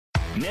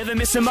Never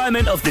miss a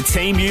moment of the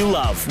team you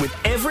love with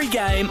every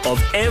game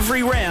of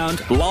every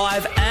round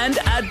live and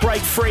ad break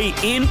free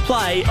in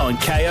play on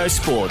KO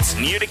Sports.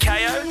 New to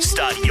KO?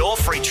 Start your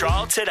free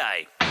trial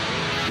today.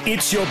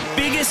 It's your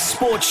biggest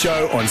sports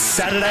show on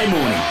Saturday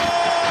morning.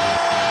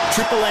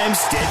 Triple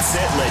M's Dead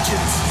Set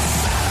Legends.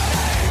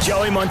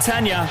 Joey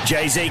Montagna,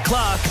 Jay-Z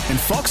Clark and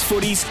Fox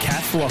Footy's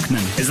Kath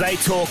Lockman as they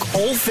talk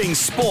all things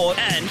sport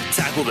and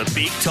tackle the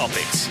big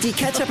topics. Do you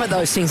catch up at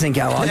those things and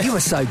go, oh, you were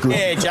so good?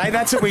 Yeah, Jay,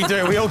 that's what we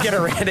do. We all get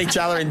around each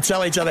other and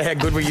tell each other how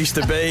good we used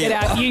to be. Get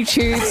out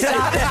YouTube,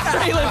 start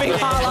reliving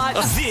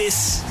highlights.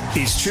 This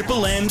is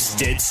Triple M's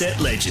Dead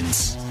Set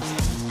Legends.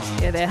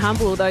 Yeah, they're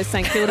humble, those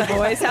St Kilda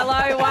boys.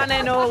 Hello, one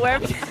and all,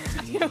 wherever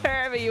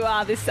you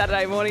are this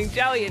Saturday morning.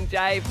 Joey and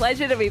Jay,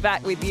 pleasure to be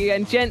back with you.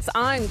 And gents,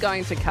 I'm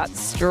going to cut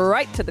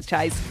straight to the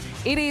chase.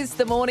 It is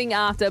the morning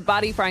after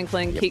Buddy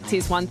Franklin kicked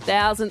his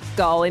 1,000th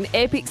goal in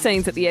epic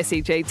scenes at the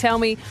SCG. Tell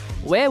me,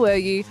 where were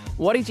you?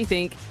 What did you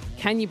think?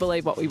 Can you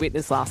believe what we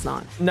witnessed last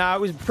night? No,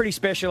 it was pretty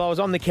special. I was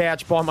on the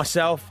couch by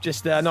myself,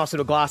 just a nice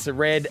little glass of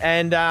red,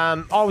 and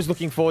I was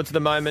looking forward to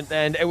the moment,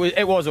 and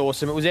it was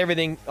awesome. It was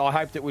everything I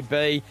hoped it would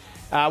be.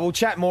 We'll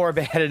chat more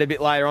about it a bit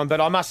later on, but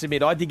I must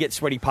admit, I did get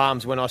sweaty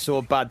palms when I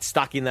saw Bud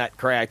stuck in that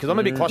crowd, because I'm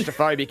a bit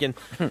claustrophobic,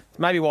 and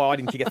maybe why I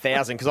didn't kick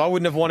 1,000, because I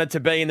wouldn't have wanted to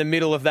be in the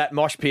middle of that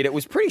mosh pit. It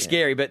was pretty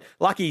scary, but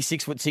lucky he's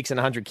 6'6" and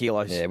 100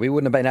 kilos. Yeah, we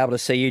wouldn't have been able to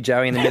see you,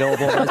 Joey, in the middle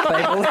of all those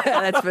people.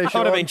 That's for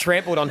sure. I'd have been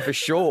trampled on for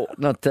sure.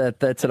 Not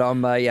that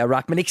I'm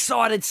Ruckman.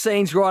 Excited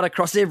scenes right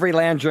across every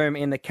lounge room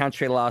in the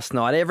country last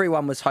night.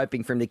 Everyone was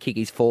hoping for him to kick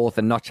his 4th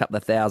and notch up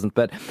the 1,000th,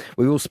 but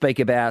we will speak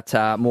about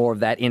more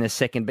of that in a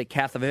second. But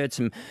Kath, I've heard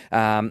some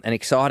an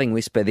exciting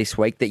whisper this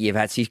week that you've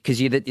had,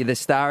 because you're the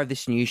star of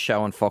this new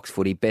show on Fox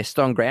Footy, Best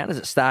on Ground. Is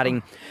it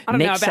starting I don't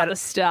know next about the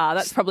star.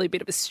 That's probably a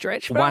bit of a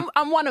stretch, but One-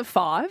 I'm one of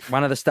 5.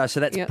 One of the stars. So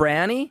that's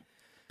Brownie,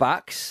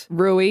 Bucks,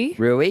 Rui,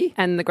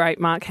 and the great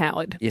Mark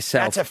Howard.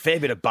 yourself. That's a fair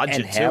bit of budget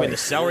And too Howie. in the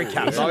salary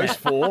cap. Those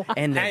four.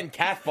 And And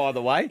Kath, by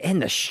the way.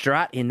 And the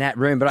strut in that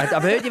room. But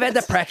I've heard you've had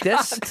the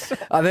practice.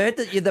 I've heard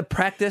that the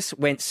practice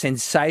went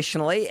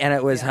sensationally and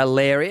it was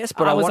hilarious.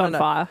 But I was wanna on know,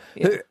 fire.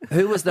 Yeah.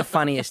 Who was the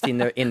funniest in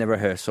the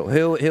rehearsal?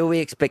 Who we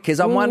expect? Because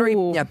I'm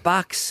wondering,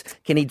 Bucks,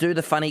 can he do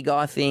the funny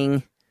guy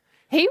thing?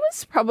 He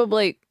was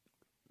probably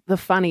the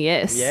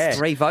funniest. Yeah.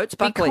 3 votes,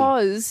 Buckley.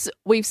 Because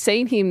we've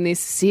seen him this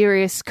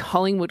serious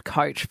Collingwood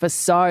coach for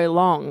so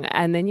long,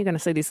 and then you're going to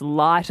see this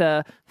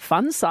lighter,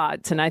 fun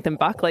side to Nathan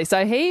Buckley.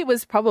 So he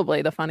was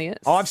probably the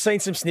funniest. I've seen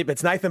some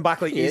snippets. Nathan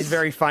Buckley is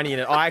very funny in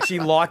it. I actually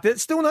liked it.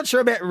 Still not sure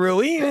about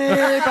Rui,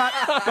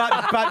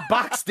 but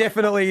Bucks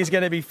definitely is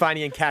going to be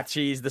funny, and Kath,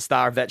 she is the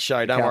star of that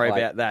show. Don't Can't worry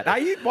wait. about that.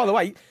 Hey, you, by the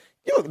way,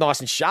 you look nice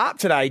and sharp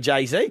today,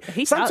 Jay-Z.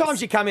 He Sometimes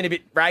does. you come in a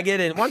bit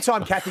ragged, and one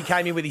time Kathy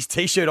came in with his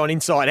T-shirt on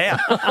inside out.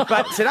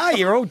 But today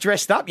you're all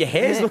dressed up. Your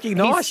hair's looking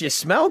nice. You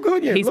smell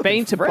good. You're He's looking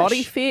been to fresh.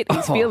 Body Fit.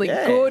 He's feeling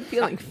yeah. good,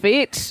 feeling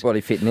fit.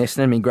 Body fitness,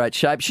 and I'm in great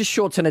shape. It's just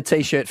shorts and a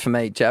T-shirt for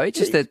me, Joey.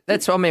 Just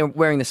that's why I'm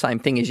wearing the same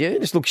thing as you. You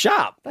just look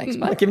sharp. Thanks,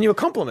 I'm mate. giving you a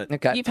compliment.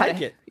 Okay.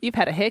 You've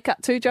had a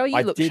haircut too, Joey.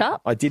 You look did,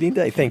 sharp. I did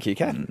indeed. Thank you,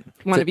 Kath.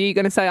 One of you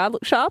going to say I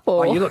look sharp,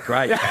 or Oh, you look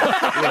great.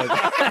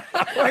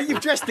 Well,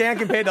 you've dressed down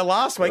compared to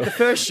last week. The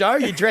first show,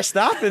 you dressed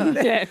up. And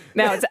yeah,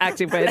 now it's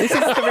active wear. This is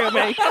the real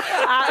me.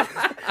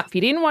 If you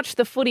didn't watch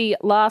the footy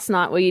last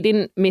night, well, you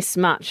didn't miss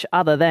much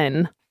other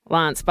than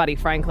Lance Buddy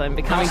Franklin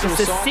becoming just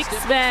the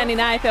 6th man in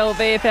AFL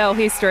VFL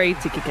history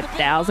to kick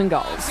 1,000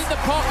 goals. In the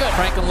pocket.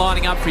 Franklin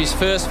lining up for his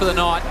first for the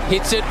night.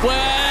 Hits it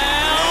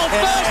well.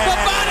 First for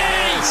Buddy.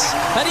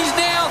 And he's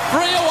now 3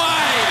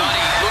 away.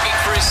 Buddy looking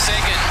for his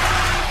second.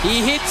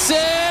 He hits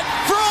it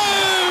through.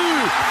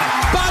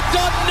 Bud's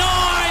on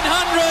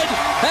 998.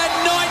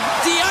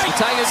 He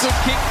take a good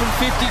kick from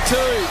 52.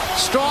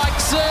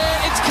 Strikes it.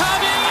 It's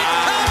coming.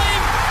 It's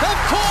coming. Of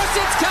course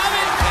it's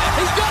coming.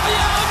 He's got the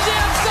arms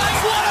out saying,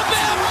 what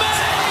about me?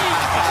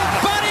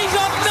 Buddy's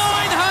on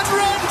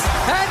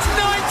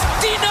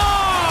 999.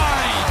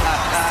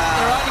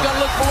 All right, you got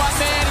to look for one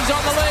man. He's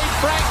on the lead.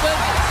 Franklin.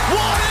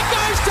 Water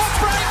goes to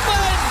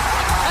Franklin.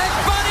 And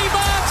Buddy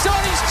marks on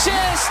his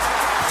chest.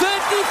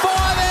 35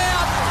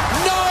 out.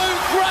 No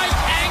great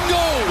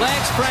angle.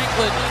 Lance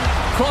Franklin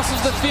crosses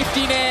the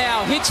 50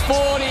 now. Hits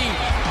 40.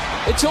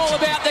 It's all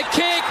about the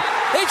kick.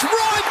 It's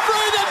right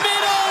through the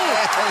middle.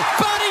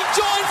 Buddy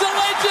joins the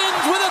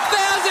legends with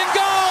 1,000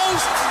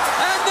 goals.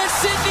 And the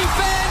Sydney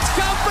fans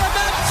come from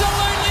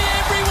absolutely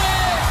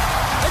everywhere.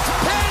 It's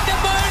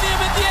pandemonium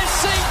at the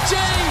SCG.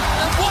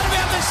 And what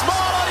about the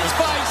smile on his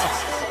face?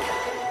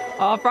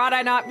 Oh,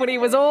 Friday night footy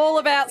was all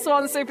about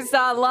Swan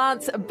superstar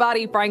Lance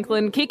Buddy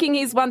Franklin kicking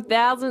his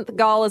 1,000th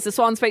goal as the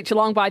Swans feature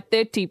along by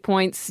 30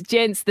 points.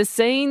 Gents, the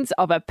scenes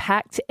of a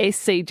packed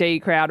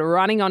SCG crowd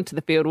running onto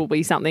the field will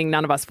be something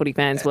none of us footy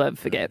fans will ever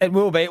forget. it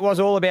will be. It was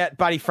all about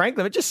Buddy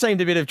Franklin. It just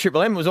seemed a bit of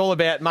Triple M. It was all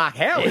about Mark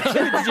Howard.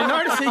 Did you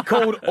notice he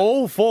called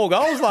all 4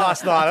 goals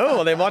last night?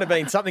 Oh, there might have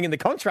been something in the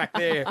contract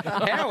there,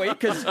 Howie,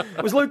 because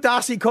was Luke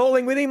Darcy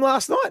calling with him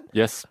last night?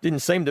 Yes. Didn't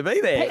seem to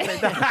be there.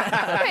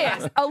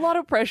 Yes, a lot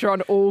of pressure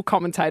on all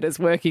commentators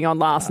working on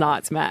last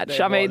night's match.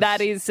 I mean,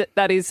 that is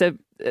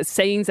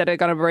scenes that are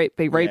going to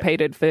be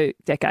repeated for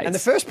decades. And the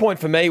first point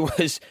for me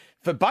was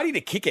for Buddy to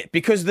kick it,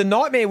 because the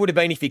nightmare would have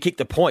been if he kicked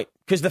the point,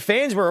 because the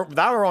fans were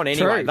on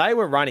anyway. True. They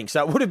were running,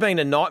 so it would have been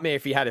a nightmare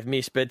if he had have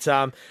missed. But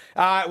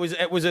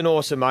it was an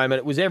awesome moment.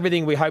 It was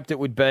everything we hoped it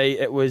would be.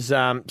 It was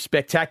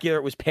spectacular.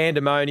 It was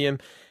pandemonium.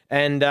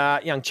 And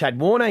young Chad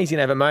Warner, he's going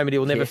to have a moment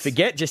he'll never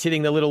forget, just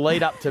hitting the little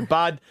lead up to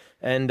Bud.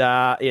 And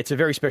it's a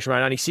very special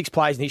moment. Only 6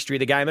 plays in history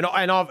of the game. And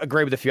I've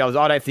agreed with a few others.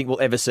 I don't think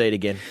we'll ever see it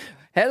again.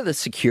 How did the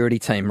security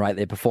team rate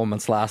their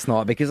performance last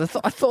night? Because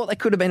I thought they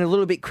could have been a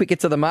little bit quicker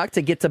to the mark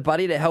to get to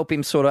Buddy to help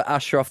him sort of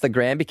usher off the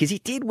ground, because he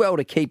did well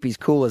to keep his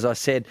cool, as I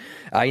said,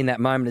 in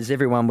that moment as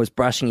everyone was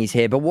brushing his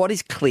hair. But what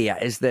is clear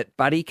is that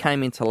Buddy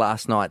came into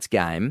last night's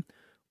game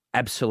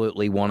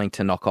absolutely wanting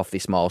to knock off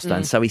this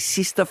milestone. So his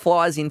sister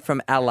flies in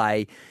from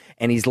LA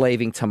and he's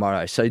leaving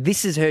tomorrow. So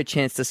this is her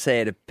chance to see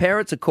it. His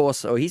parents, of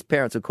course,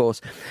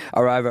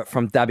 are over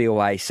from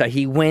WA. So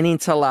he went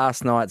into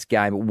last night's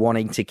game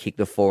wanting to kick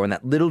the 4, and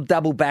that little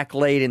double back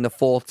lead in the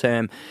 4th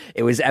term,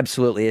 it was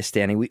absolutely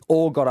astounding. We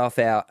all got off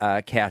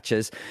our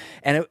couches,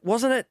 and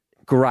wasn't it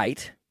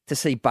great to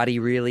see Buddy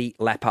really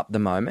lap up the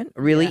moment,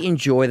 really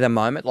enjoy the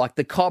moment, like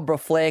the Cobra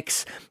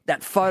flex,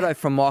 that photo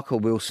from Michael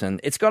Wilson.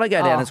 It's got to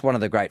go down as one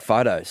of the great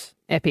photos.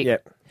 Epic.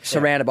 Yep.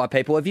 Surrounded by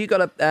people. Have you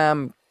got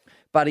a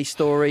Buddy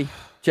story,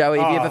 Joey?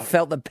 Have you ever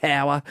felt the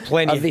power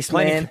of this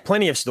man?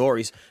 Plenty of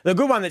stories. The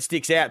good one that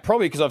sticks out,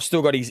 probably because I've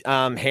still got his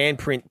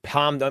handprint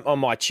palmed on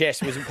my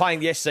chest, was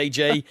playing the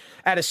SCG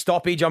at a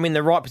stoppage. I'm in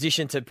the right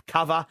position to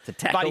cover. To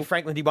tackle. Buddy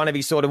Franklin did one of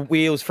his sort of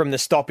wheels from the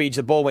stoppage.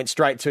 The ball went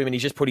straight to him, and he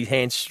just put his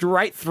hand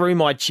straight through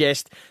my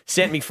chest,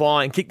 sent me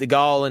flying, kicked the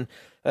goal, and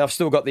I've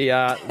still got the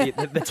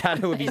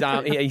tattoo of his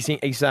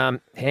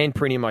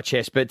handprint in my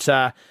chest.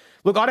 But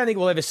look, I don't think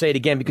we'll ever see it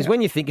again, because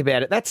when you think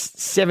about it, that's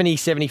 70,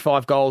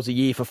 75 goals a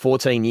year for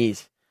 14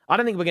 years. I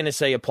don't think we're going to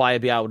see a player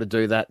be able to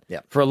do that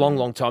for a long,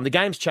 long time. The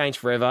game's changed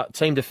forever.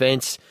 Team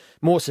defence,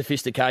 more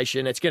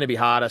sophistication. It's going to be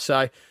harder.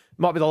 So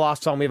might be the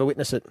last time we ever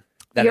witness it.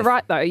 You're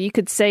right, though. You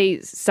could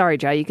see, sorry,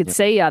 Jay, you could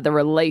see the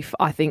relief,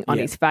 I think, on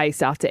his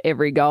face after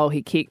every goal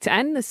he kicked.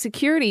 And the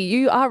security,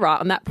 you are right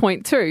on that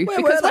point too.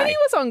 Because when he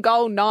was on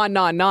goal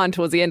 999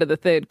 towards the end of the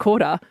 3rd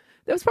quarter,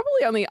 there was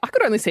probably I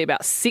could only see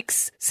about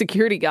 6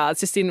 security guards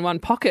just in one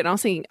pocket. And I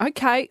was thinking,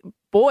 okay,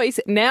 boys,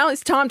 now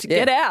it's time to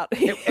get out.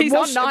 He's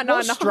on 999. It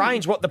was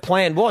strange what the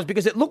plan was,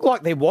 because it looked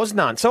like there was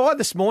none. So I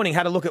this morning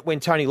had a look at when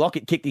Tony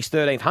Lockett kicked his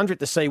 1300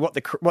 to see what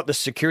the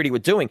security were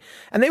doing.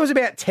 And there was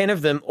about 10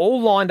 of them all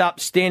lined up,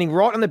 standing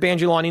right on the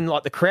boundary line in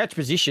like the crouch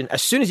position.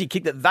 As soon as he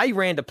kicked it, they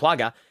ran to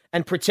plugger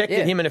and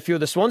protected him and a few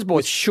of the Swans boys.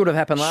 Which should have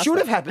happened last Should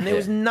have night. happened. There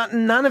was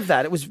none of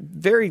that. It was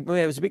it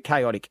was a bit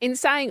chaotic. In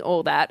saying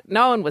all that,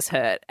 no one was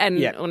hurt, and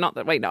well, not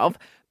that we know of,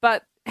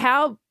 but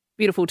how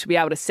beautiful to be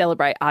able to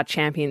celebrate our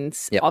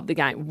champions of the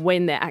game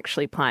when they're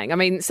actually playing. I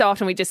mean, so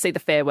often we just see the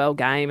farewell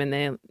game and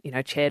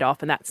they're, cheered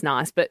off, and that's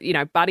nice. But,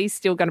 Buddy's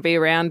still going to be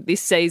around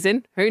this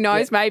season. Who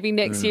knows? Maybe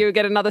next year we'll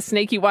get another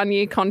sneaky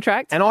 1-year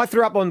contract. And I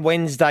threw up on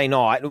Wednesday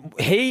night.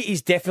 He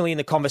is definitely in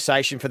the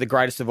conversation for the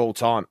greatest of all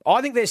time.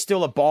 I think there's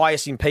still a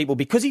bias in people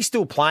because he's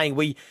still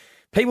playing.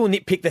 People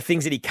nitpick the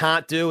things that he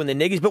can't do and the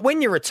negatives, but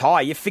when you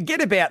retire, you forget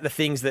about the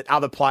things that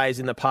other players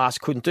in the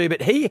past couldn't do.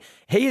 But he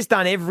has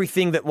done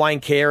everything that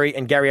Wayne Carey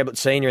and Gary Ablett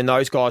Sr. and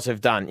those guys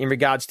have done in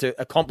regards to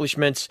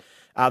accomplishments,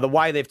 the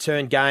way they've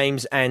turned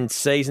games and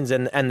seasons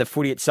and the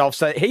footy itself.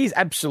 So he's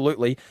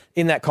absolutely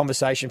in that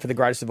conversation for the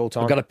greatest of all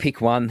time. I've got to pick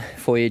one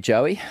for you,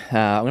 Joey.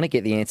 I'm going to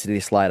get the answer to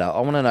this later.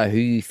 I want to know who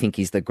you think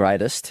is the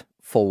greatest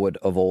forward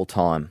of all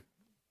time.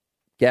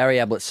 Gary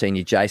Ablett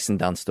Sr., Jason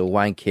Dunstall,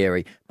 Wayne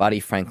Carey, Buddy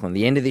Franklin.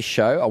 The end of this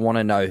show, I want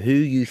to know who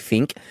you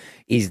think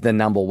is the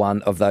number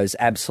one of those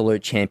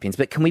absolute champions.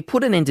 But can we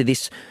put an end to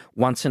this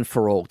once and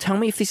for all? Tell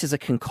me if this is a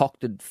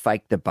concocted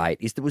fake debate.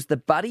 Was the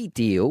Buddy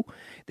deal,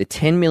 the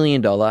 $10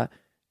 million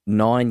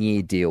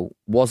 9-year deal,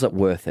 was it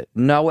worth it?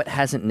 No, it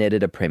hasn't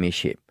netted a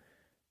premiership.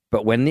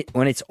 But when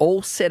it's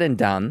all said and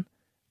done,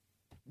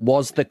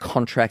 was the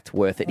contract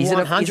worth it? Is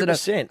 100%.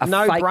 Is it a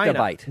no fake brainer.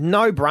 debate?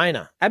 No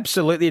brainer.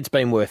 Absolutely, it's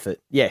been worth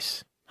it.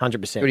 Yes,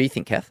 100%. What do you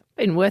think, Kath?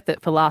 Been worth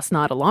it for last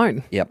night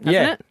alone. Yep.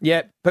 Hasn't it?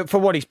 Yeah. But for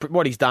what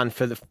he's done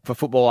for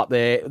football up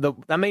there,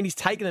 he's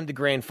taken them to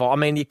grand final. I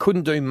mean, you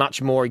couldn't do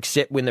much more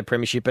except win the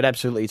premiership. But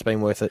absolutely, it's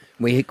been worth it.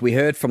 We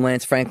heard from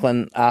Lance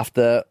Franklin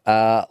after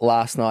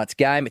last night's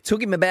game. It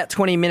took him about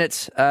 20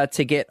 minutes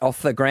to get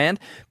off the ground,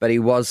 but he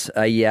was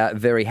a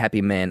very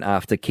happy man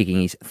after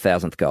kicking his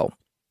 1,000th goal.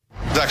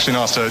 It's actually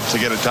nice to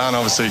get it done.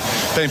 Obviously,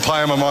 been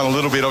playing my mind a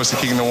little bit.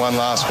 Obviously, kicking the one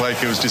last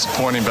week, it was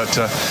disappointing, but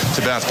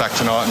to bounce back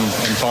tonight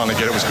and finally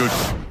get it was good.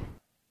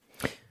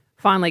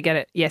 Finally get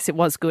it. Yes, it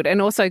was good.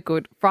 And also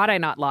good Friday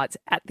Night Lights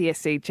at the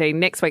SCG.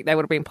 Next week, they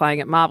would have been playing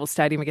at Marvel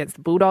Stadium against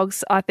the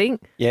Bulldogs, I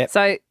think. Yeah.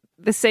 So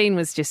the scene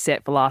was just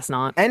set for last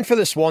night. And for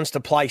the Swans to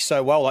play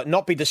so well, like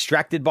not be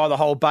distracted by the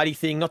whole Buddy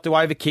thing, not to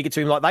overkick it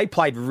to him. Like they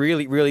played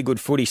really, really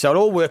good footy. So it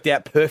all worked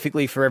out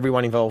perfectly for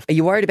everyone involved. Are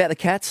you worried about the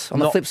Cats on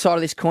the flip side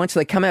of this coin? So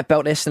they come out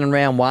belt Essendon in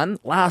round one.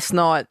 Last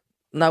night,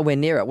 nowhere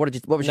near it. What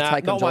was your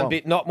take on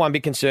Geelong? Not one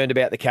bit concerned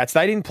about the Cats.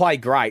 They didn't play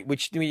great,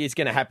 which is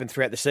going to happen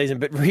throughout the season.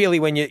 But really,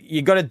 when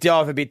you got to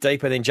dive a bit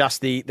deeper than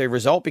just the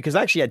result, because they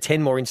actually had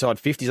 10 more inside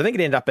 50s. I think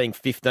it ended up being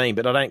 15,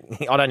 but I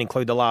don't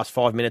include the last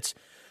 5 minutes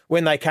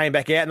when they came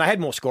back out and they had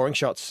more scoring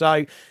shots.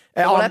 So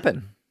what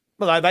happened?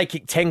 Well, they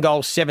kicked 10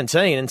 goals,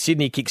 17, and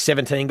Sydney kicked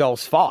 17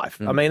 goals,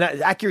 5. I mean,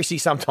 accuracy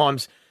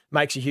sometimes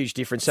makes a huge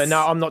difference. So,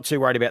 no, I'm not too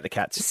worried about the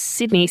Cats.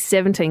 Sydney,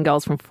 17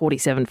 goals from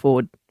 47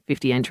 forward,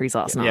 50 entries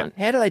last night.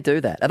 How do they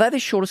do that? Are they the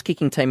shortest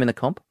kicking team in the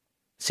comp?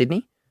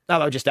 Sydney? No,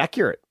 they were just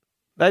accurate.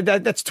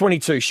 That's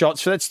 22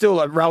 shots. So that's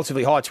still a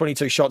relatively high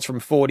 22 shots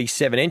from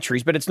 47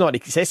 entries, but it's not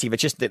excessive.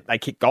 It's just that they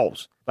kick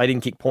goals. They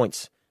didn't kick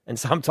points. And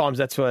sometimes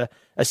that's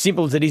as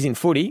simple as it is in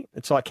footy.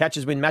 It's like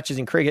catches win matches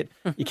in cricket.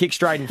 You kick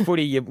straight in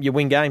footy, you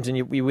win games and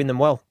you win them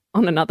well.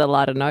 On another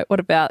lighter note, what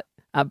about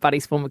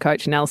Buddy's former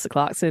coach, Alistair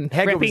Clarkson,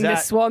 repping the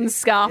Swans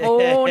scarf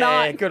all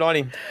night? Good on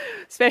him.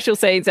 Special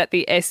scenes at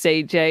the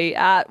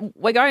SCG.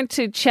 We're going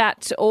to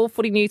chat all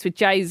footy news with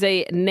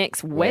Jay-Z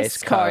next.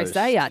 West Coast.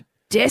 They are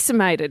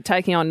decimated,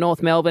 taking on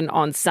North Melbourne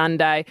on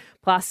Sunday,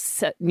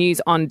 plus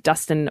news on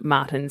Dustin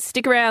Martin.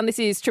 Stick around. This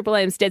is Triple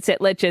M's Dead Set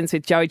Legends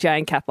with Joey J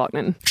and Kath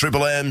Lochnan.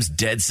 Triple M's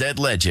Dead Set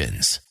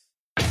Legends.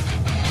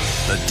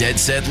 The Dead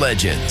Set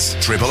Legends.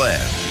 Triple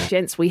M.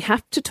 Gents, we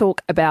have to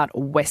talk about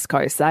West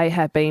Coast. They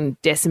have been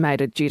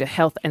decimated due to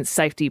health and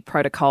safety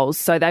protocols,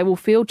 so they will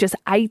field just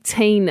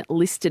 18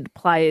 listed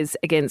players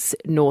against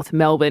North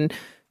Melbourne.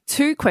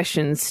 2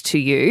 questions to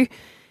you.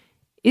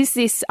 Is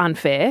this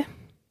unfair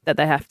that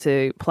they have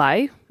to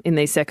play in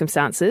these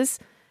circumstances?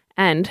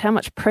 And how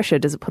much pressure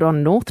does it put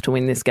on North to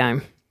win this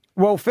game?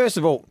 Well, first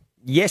of all,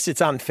 yes, it's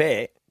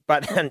unfair,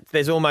 but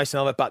there's almost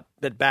another but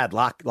bad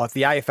luck. Like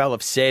the AFL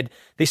have said,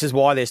 this is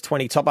why there's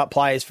 20 top-up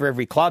players for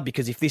every club,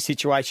 because if this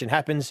situation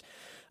happens,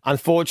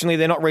 unfortunately,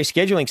 they're not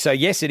rescheduling. So,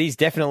 yes, it is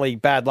definitely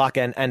bad luck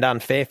and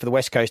unfair for the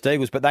West Coast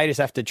Eagles, but they just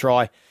have to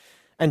try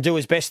and do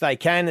as best they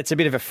can. It's a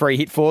bit of a free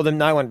hit for them.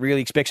 No one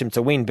really expects them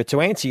to win. But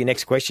to answer your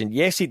next question,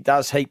 yes, it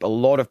does heap a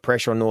lot of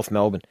pressure on North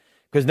Melbourne,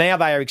 because now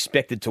they are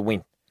expected to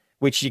win,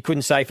 which you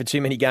couldn't say for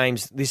too many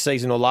games this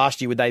season or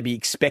last year would they be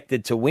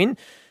expected to win.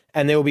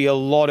 And there'll be a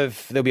lot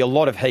of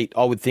heat,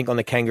 I would think, on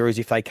the Kangaroos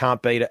if they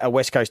can't beat a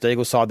West Coast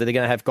Eagles side that they're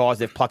going to have guys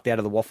they've plucked out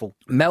of the waffle.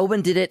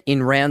 Melbourne did it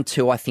in round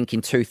 2, I think,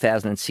 in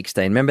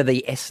 2016. Remember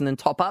the Essendon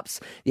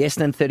top-ups? The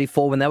Essendon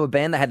 34, when they were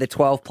banned, they had the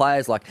 12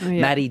 players like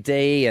Matty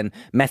D and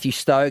Matthew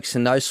Stokes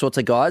and those sorts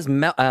of guys.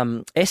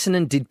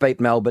 Essendon did beat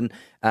Melbourne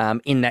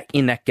in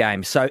that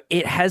game. So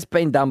it has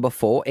been done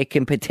before. It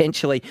can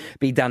potentially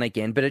be done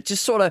again. But it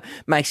just sort of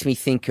makes me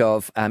think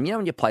of,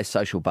 when you play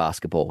social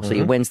basketball, so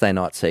your Wednesday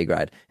night C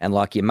grade, and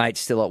like your mate's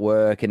still at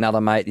work,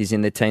 another mate is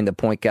in the team, the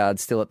point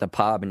guard's still at the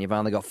pub, and you've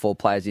only got 4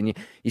 players in you.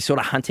 You're sort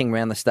of hunting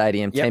around the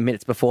stadium 10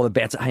 minutes before the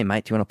bounce. Hey,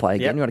 mate, do you want to play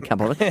again? You want to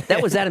come on?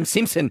 That was Adam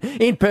Simpson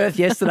in Perth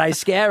yesterday,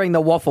 scouring the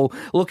waffle,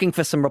 looking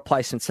for some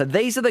replacements. So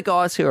these are the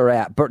guys who are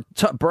out.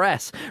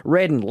 Brass,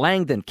 Redden,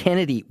 Langdon,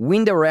 Kennedy,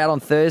 Winder are out on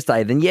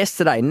Thursday. Then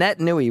yesterday, Nat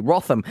Nui,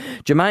 Rotham,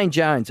 Jermaine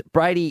Jones,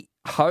 Brady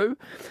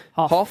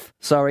Hoff,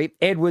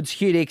 Edwards,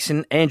 Hugh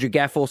Dixon, Andrew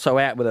Gaff also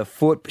out with a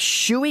foot.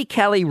 Shuey,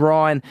 Kelly,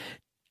 Ryan,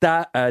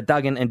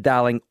 Duggan and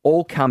Darling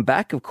all come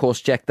back. Of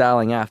course, Jack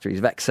Darling after his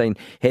vaccine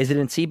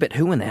hesitancy. But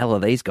who in the hell are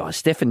these guys?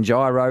 Stephen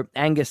Gyro,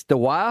 Angus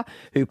Dewar,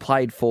 who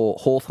played for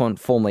Hawthorn,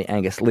 formerly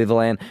Angus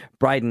Litherland,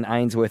 Braden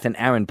Ainsworth and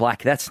Aaron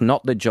Black. That's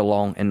not the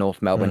Geelong and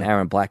North Melbourne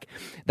Aaron Black.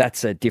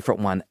 That's a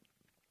different one.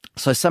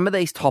 So some of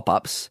these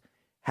top-ups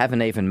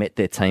haven't even met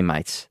their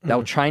teammates.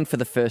 They'll train for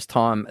the first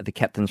time at the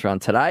captain's run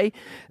today,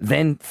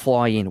 then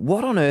fly in.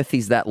 What on earth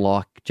is that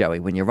like, Joey,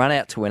 when you run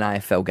out to an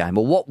AFL game?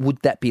 Or what would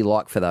that be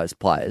like for those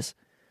players?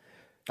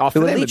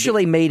 Who are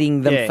literally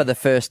meeting them for the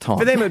first time.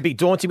 For them, it would be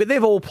daunting, but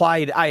they've all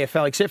played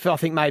AFL, except for, I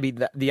think, maybe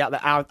the other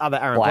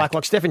Aaron Black.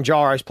 Like Stephen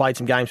Gyro's played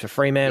some games for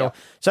Fremantle. Yep.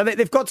 So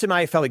they've got some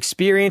AFL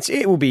experience.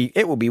 It will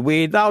be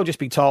weird. They'll just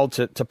be told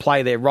to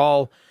play their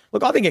role.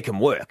 Look, I think it can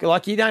work.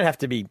 Like, you don't have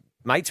to be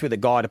mates with a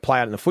guy to play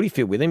out in the footy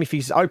field with him. If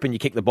he's open, you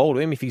kick the ball to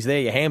him. If he's there,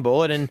 you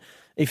handball it. And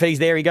if he's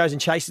there, he goes and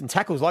chases and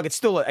tackles. Like, it's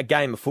still a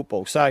game of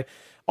football. So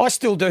I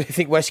still do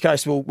think West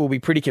Coast will be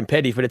pretty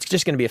competitive, but it's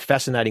just going to be a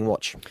fascinating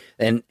watch.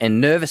 And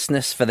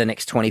nervousness for the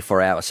next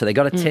 24 hours. So they've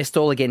got to test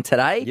all again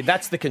today. Yeah,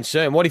 that's the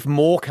concern. What if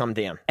more come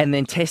down? And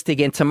then test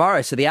again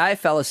tomorrow. So the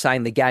AFL is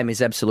saying the game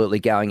is absolutely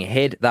going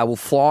ahead. They will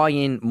fly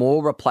in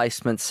more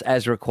replacements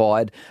as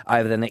required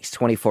over the next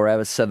 24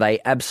 hours. So they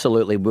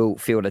absolutely will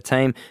field a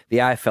team. The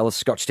AFL has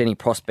scotched any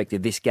prospect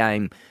of this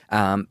game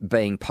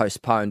being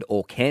postponed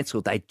or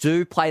cancelled. They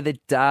do play the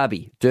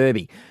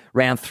Derby.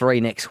 Round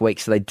 3 next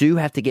week. So they do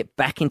have to get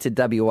back into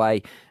WA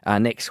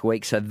next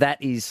week. So that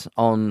is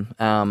on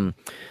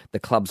the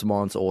club's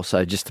minds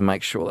also, just to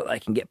make sure that they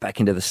can get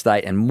back into the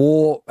state and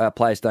more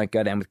players don't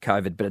go down with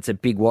COVID. But it's a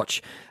big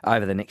watch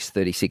over the next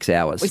 36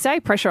 hours. We say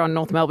pressure on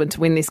North Melbourne to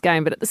win this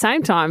game, but at the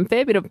same time,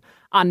 fair bit of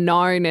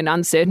unknown and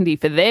uncertainty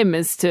for them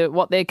as to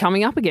what they're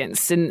coming up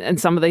against and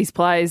some of these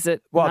players that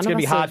it's going to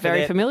be hard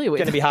very familiar with.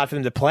 It's going to be hard for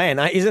them to plan,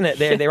 isn't it?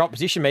 Their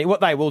opposition meeting. What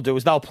they will do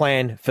is they'll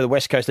plan for the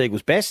West Coast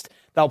Eagles best.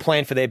 they'll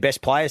plan for their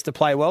best players to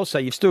play well. So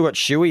you've still got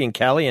Shuey and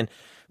Kelly and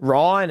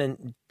Ryan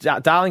and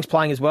Darling's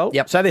playing as well.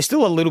 Yep. So there's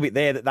still a little bit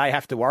there that they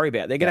have to worry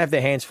about. They're going to have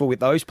their hands full with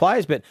those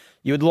players, but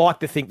you would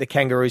like to think the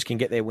Kangaroos can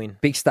get their win.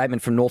 Big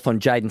statement from North on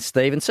Jaden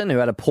Stevenson, who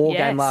had a poor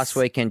game last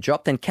weekend,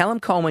 dropped. And Callum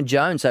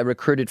Coleman-Jones, they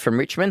recruited from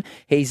Richmond.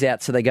 He's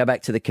out, so they go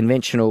back to the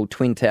conventional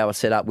twin tower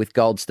setup with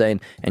Goldstein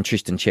and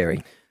Tristan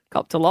Cherry.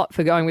 Copped a lot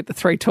for going with the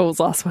 3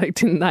 tools last week,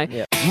 didn't they?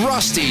 Yeah.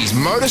 Rusty's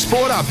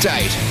Motorsport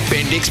Update.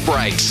 Bendix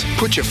Brakes.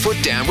 Put your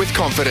foot down with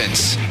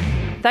confidence.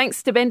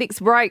 Thanks to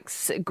Bendix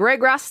Brakes.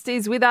 Greg Rust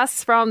is with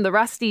us from the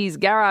Rusty's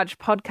Garage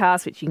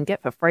podcast, which you can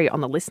get for free on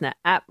the Listener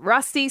app.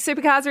 Rusty,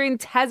 Supercars are in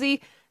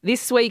Tassie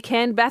this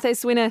weekend.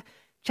 Bathurst winner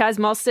Chaz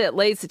Mostert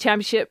leads the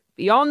championship.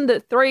 Beyond the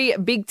 3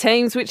 big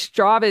teams, which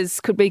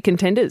drivers could be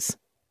contenders?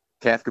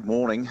 Kath, good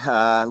morning.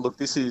 Look,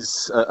 this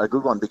is a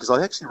good one because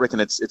I actually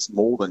reckon it's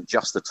more than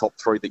just the top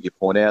 3 that you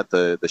point out,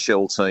 the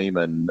Shell team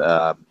and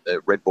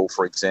Red Bull,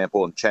 for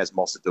example, and Chaz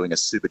Mostert doing a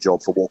super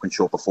job for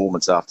Walkinshaw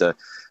Performance after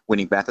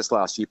winning Bathurst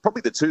last year.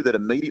 Probably the 2 that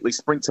immediately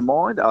spring to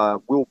mind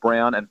are Will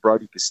Brown and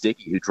Brodie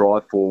Kostecki, who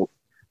drive for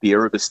the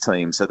Erebus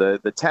team. So the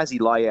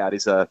Tassie layout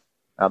is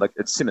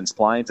it's Simmons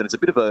Plains, and it's a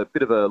bit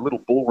of a little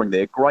bullring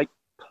there. Great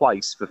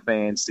place for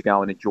fans to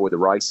go and enjoy the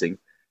racing.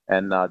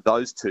 And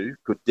those 2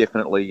 could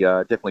definitely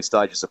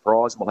stage a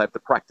surprise. And we'll have the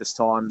practice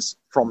times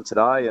from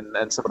today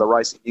and some of the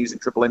racing news in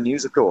Triple M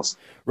News, of course.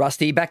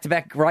 Rusty,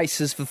 back-to-back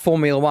races for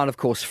Formula One. Of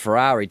course,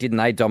 Ferrari, didn't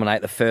they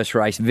dominate the first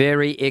race?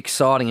 Very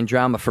exciting and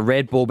drama for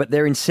Red Bull. But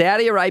they're in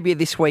Saudi Arabia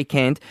this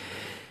weekend.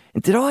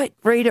 And did I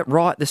read it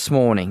right this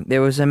morning?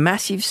 There was a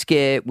massive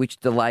scare which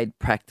delayed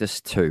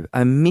practice 2.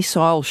 A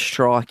missile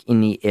strike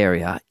in the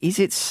area. Is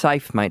it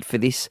safe, mate, for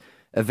this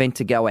event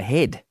to go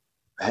ahead?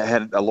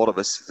 Had a lot of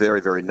us very,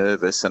 very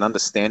nervous, and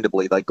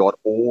understandably they got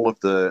all of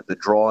the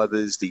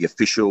drivers, the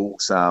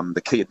officials,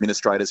 the key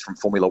administrators from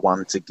Formula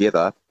One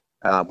together,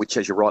 which,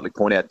 as you rightly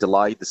point out,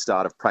 delayed the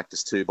start of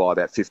practice 2 by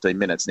about 15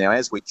 minutes. Now,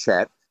 as we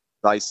chat,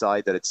 they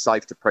say that it's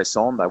safe to press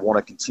on. They want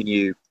to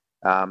continue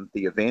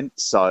the event.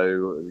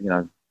 So,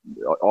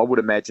 I would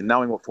imagine,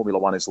 knowing what Formula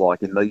One is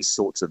like in these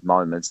sorts of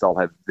moments, they'll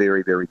have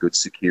very, very good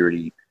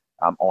security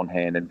on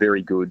hand and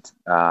very good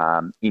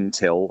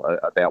intel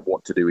about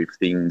what to do if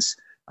things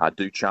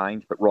do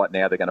change. But right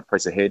now they're going to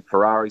press ahead.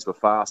 Ferraris were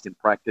fast in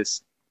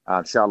practice.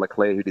 Charles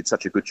Leclerc, who did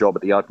such a good job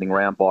at the opening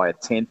round by a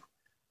 10th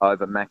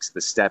over Max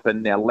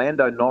Verstappen. Now,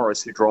 Lando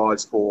Norris, who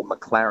drives for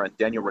McLaren,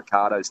 Daniel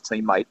Ricciardo's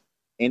teammate,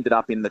 ended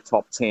up in the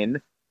top 10,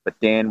 but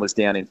Dan was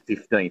down in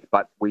 15th.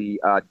 But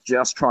we are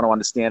just trying to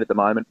understand at the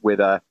moment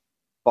whether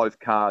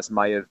both cars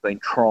may have been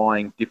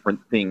trying different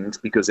things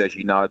because, as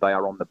you know, they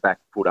are on the back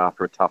foot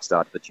after a tough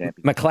start to the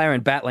championship.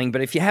 McLaren battling,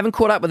 but if you haven't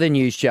caught up with the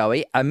news,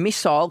 Joey, a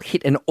missile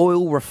hit an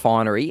oil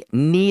refinery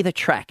near the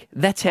track.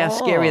 That's how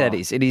scary that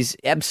is. It is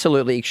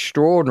absolutely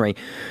extraordinary.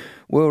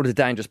 World is a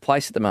dangerous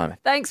place at the moment.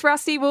 Thanks,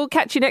 Rusty. We'll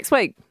catch you next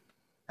week.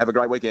 Have a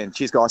great weekend.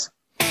 Cheers, guys.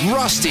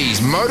 Rusty's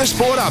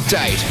Motorsport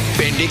Update.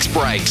 Bendix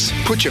Brakes.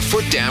 Put your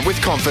foot down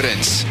with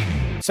confidence.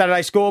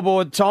 Saturday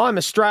scoreboard time.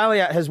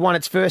 Australia has won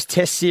its first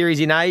Test series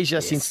in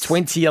Asia since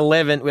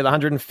 2011 with a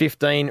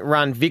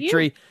 115-run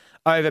victory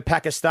over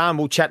Pakistan.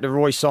 We'll chat to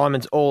Roy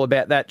Simons all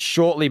about that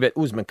shortly, but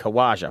Usman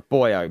Khawaja,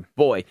 boy, oh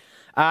boy.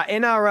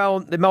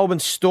 NRL, the Melbourne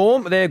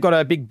Storm, they've got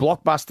a big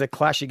blockbuster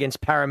clash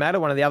against Parramatta,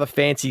 one of the other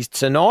fancies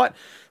tonight.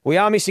 We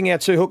are missing our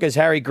 2 hookers.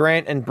 Harry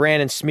Grant and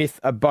Brandon Smith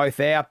are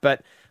both out,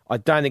 but I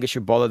don't think it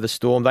should bother the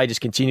Storm. They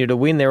just continue to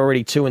win. They're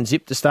already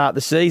 2-0 to start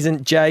the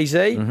season. Jay-Z,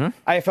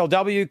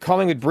 AFLW,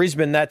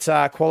 Collingwood-Brisbane,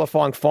 that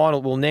qualifying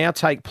final will now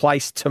take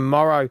place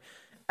tomorrow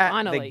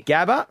at the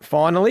Gabba,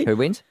 finally. Who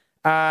wins?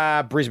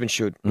 Brisbane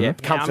should,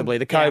 comfortably.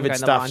 The COVID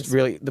stuff's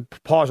really, the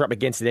Pies are up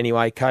against it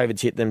anyway.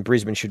 COVID's hit them.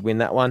 Brisbane should win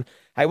that one.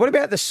 Hey, what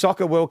about the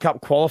Soccer World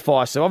Cup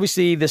qualifier? So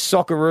obviously the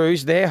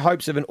Socceroos, their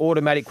hopes of an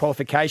automatic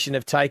qualification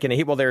have taken a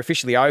hit. Well, they're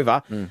officially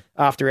over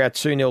after our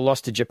 2-0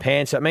 loss to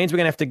Japan. So it means we're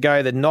going to have to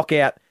go the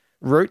knockout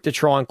route to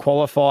try and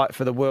qualify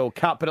for the World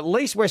Cup. But at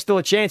least we're still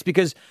a chance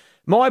because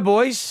my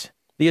boys,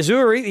 the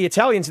Azzurri, the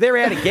Italians, they're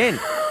out again.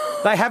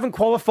 They haven't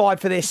qualified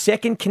for their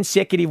 2nd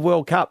consecutive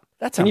World Cup.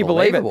 Can you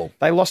believe it?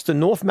 They lost to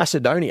North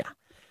Macedonia.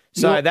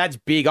 So that's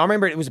big. I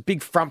remember it was a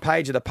big front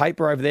page of the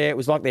paper over there. It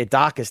was like their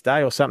darkest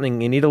day or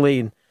something in Italy.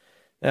 And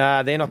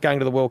they're not going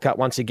to the World Cup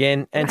once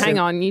again. And hang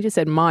on, you just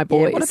said my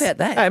boys. Yeah, what about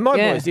that? Hey, my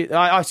boys.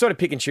 I sort of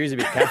pick and choose a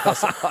bit,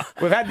 Kath.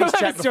 We've had this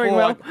chat before.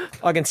 Well.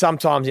 I can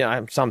sometimes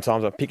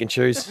I pick and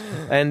choose.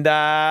 And, the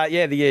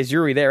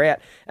Azzurri, they're out.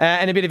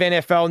 And a bit of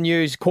NFL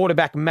news.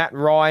 Quarterback Matt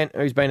Ryan,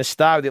 who's been a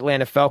star with the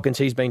Atlanta Falcons,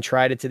 he's been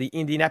traded to the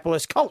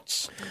Indianapolis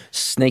Colts.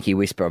 Sneaky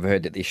whisper, I've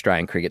heard that the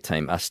Australian cricket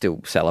team are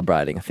still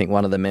celebrating. I think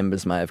one of the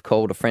members may have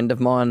called a friend of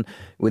mine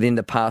within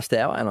the past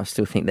hour, and I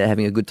still think they're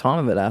having a good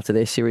time of it after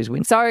their series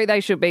win. So they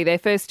should be. Their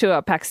first tour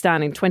at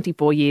Pakistan in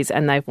 24 years,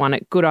 and they've won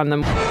it. Good on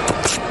them.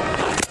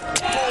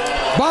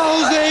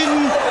 Bowls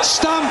in,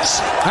 stumps,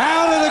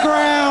 out of the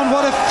ground.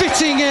 What a a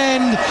fitting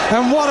end,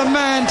 and what a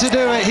man to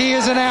do it. He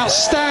is an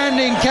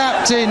outstanding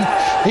captain.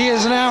 He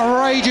is an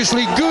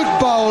outrageously good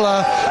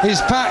bowler,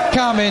 is Pat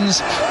Cummins.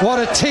 What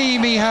a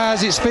team he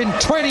has. It's been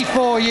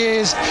 24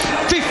 years,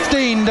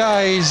 15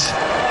 days,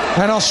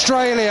 and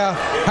Australia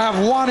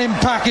have won in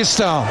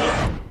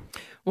Pakistan.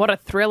 What a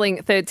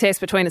thrilling third test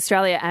between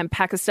Australia and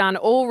Pakistan.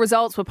 All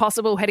results were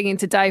possible heading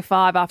into day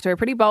 5 after a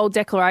pretty bold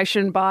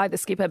declaration by the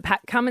skipper Pat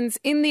Cummins.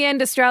 In the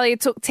end, Australia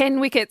took 10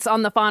 wickets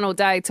on the final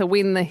day to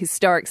win the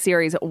historic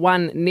series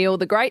 1-0.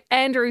 The great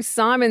Andrew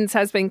Symonds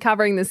has been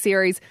covering the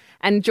series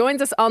and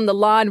joins us on the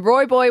line.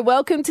 Roy Boy,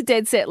 welcome to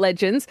Dead Set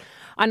Legends.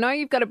 I know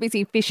you've got a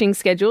busy fishing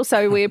schedule,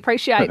 so we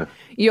appreciate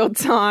your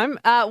time.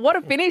 What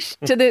a finish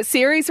to the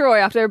series, Roy,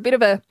 after a bit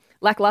of a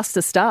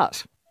lacklustre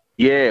start.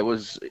 Yeah, it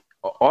was.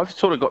 I've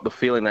sort of got the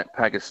feeling that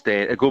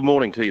Pakistan... Good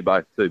morning to you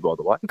both too, by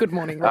the way. Good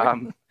morning,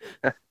 Roy.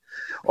 I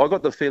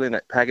got the feeling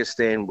that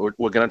Pakistan were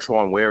going to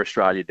try and wear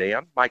Australia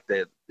down, make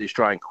the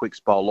Australian quicks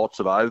bowl lots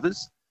of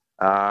overs.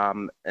 I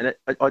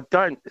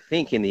don't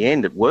think in the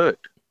end it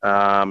worked.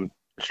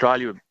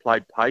 Australia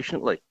played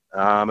patiently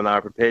and they were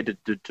prepared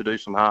to do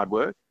some hard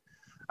work.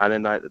 And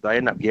then they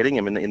ended up getting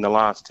him in the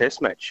last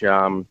test match.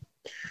 But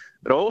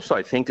I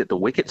also think that the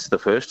wickets the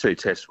first 2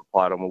 tests were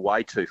played on were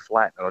way too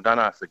flat. And I don't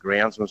know if the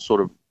groundsmen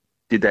sort of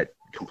did that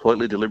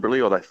completely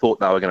deliberately or they thought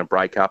they were going to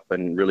break up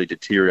and really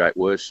deteriorate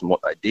worse than what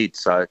they did.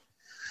 So,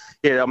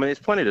 yeah, I mean, there's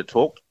plenty to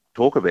talk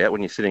about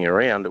when you're sitting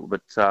around, but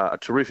a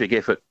terrific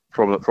effort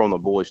from the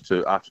boys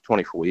to, after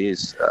 24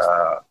 years,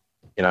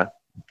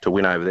 to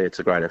win over there. It's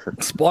a great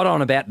effort. Spot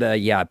on about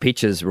the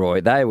pitches, Roy.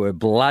 They were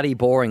bloody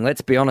boring, let's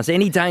be honest.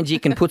 Any danger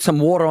you can put some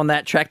water on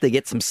that track to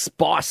get some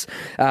spice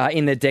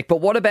in the deck.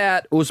 But what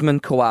about Usman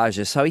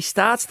Khawaja? So he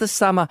starts the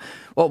summer,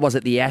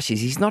 the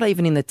Ashes. He's not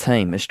even in the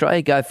team.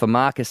 Australia go for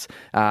Marcus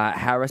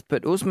Harris,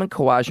 but Usman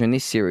Khawaja in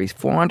this series,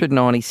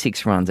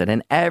 496 runs at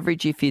an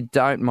average, if you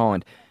don't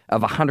mind,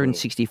 of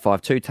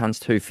 165, 2 tons,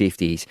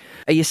 250s.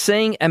 Are you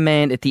seeing a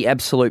man at the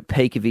absolute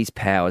peak of his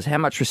powers? How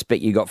much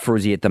respect you got for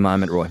Uzi at the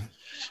moment, Roy?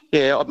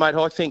 Yeah, mate,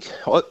 I think...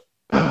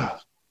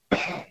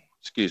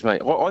 excuse me.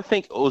 I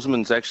think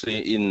Usman's actually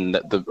in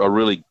a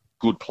really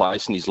good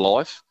place in his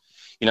life.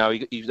 You know,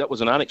 that was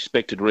an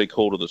unexpected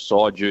recall to the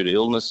side due to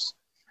illness.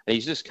 And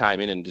he just came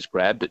in and just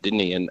grabbed it, didn't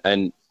he?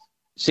 And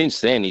since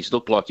then, he's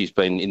looked like he's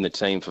been in the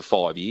team for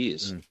 5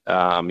 years.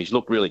 He's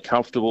looked really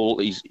comfortable.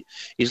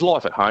 His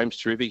life at home's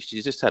terrific.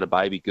 He's just had a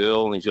baby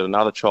girl and he's got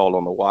another child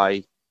on the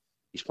way.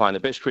 He's playing the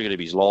best cricket of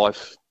his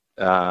life.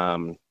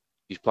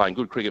 He's playing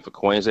good cricket for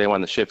Queensland.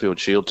 Won the Sheffield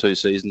Shield 2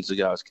 seasons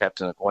ago as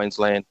captain of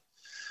Queensland.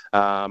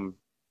 So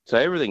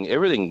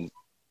everything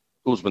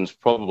Usman's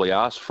probably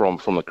asked from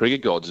the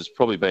cricket gods is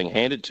probably being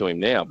handed to him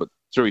now, but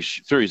through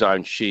his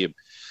own sheer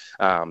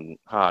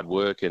hard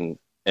work and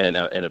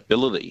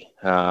ability.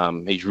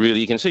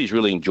 You can see he's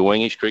really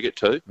enjoying his cricket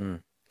too.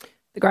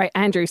 The great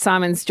Andrew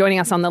Symonds joining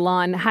us on the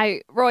line.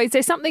 Hey, Roy, is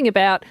there something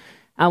about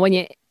when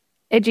you're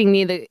edging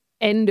near the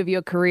end of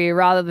your career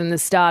rather than the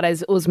start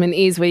as Usman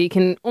is, where you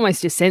can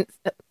almost just sense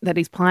that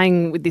he's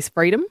playing with this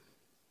freedom?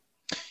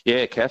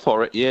 Yeah, Kath,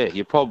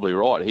 you're probably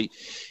right.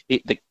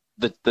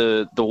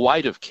 The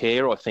weight of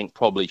care, I think,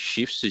 probably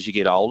shifts as you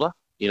get older.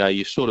 You know,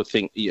 you sort of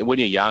think when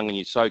you're young and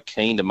you're so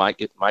keen to make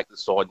the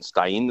side and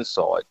stay in the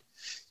side,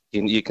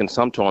 you can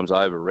sometimes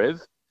over rev.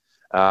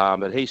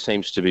 But he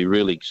seems to be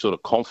really sort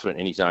of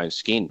confident in his own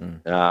skin.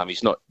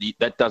 He's not.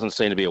 That doesn't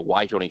seem to be a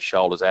weight on his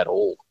shoulders at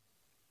all.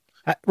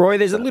 Roy,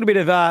 there's a little bit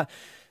of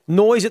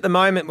noise at the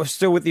moment. We're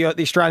still with the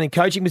Australian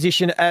coaching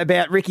position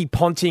about Ricky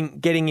Ponting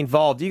getting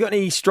involved. You got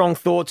any strong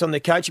thoughts on the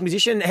coaching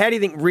position? How do you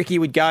think Ricky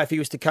would go if he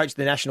was to coach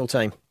the national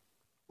team?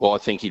 Well, I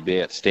think he'd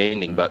be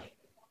outstanding. But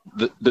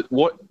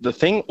the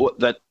thing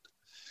that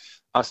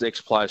us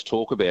ex-players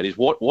talk about is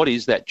what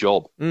is that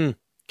job? Can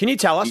you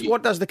tell us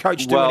what does the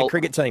coach do in a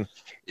cricket team?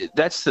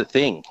 That's the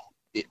thing.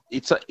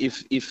 If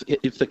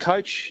the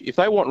coach, if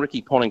they want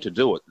Ricky Ponting to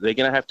do it, they're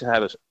going to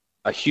have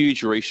a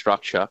huge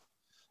restructure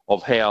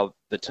of how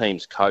the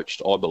team's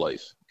coached, I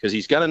believe, because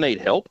he's going to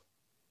need help,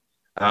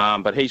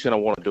 but he's going to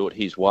want to do it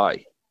his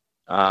way.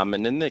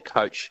 And then the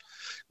coach,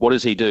 what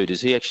does he do?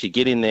 Does he actually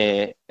get in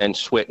there and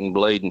sweat and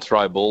bleed and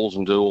throw balls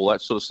and do all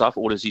that sort of stuff,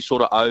 or does he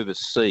sort of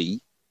oversee,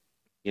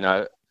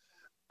 a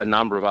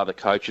number of other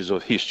coaches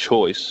of his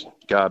choice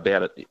go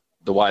about it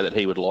the way that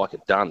he would like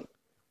it done?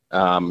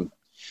 And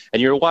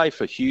you're away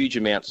for huge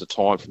amounts of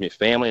time from your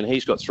family, and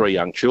he's got 3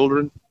 young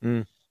children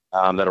that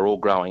are all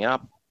growing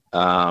up.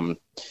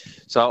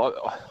 So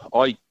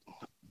I'd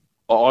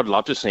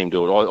love to see him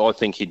do it. I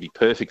think he'd be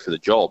perfect for the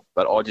job,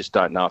 but I just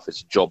don't know if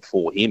it's a job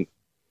for him.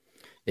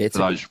 It's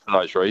for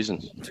those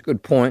reasons. It's a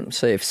good point.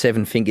 See if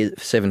seven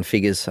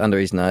figures under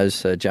his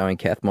nose, Joey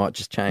Cath might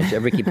just change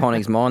Ricky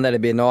Ponting's mind.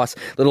 That'd be a nice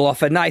little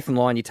offer. Nathan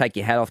Lyon, you take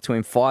your hat off to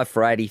him. 5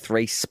 for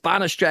 83.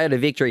 Spun Australia to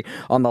victory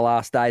on the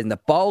last days. And the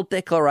bold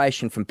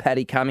declaration from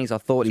Paddy Cummins, I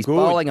thought he's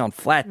bowling on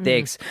flat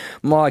decks.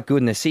 My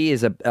goodness, he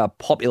is a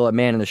popular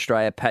man in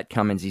Australia, Pat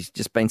Cummins. He's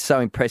just been so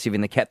impressive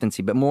in the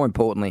captaincy. But more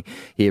importantly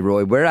here,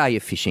 Roy, where are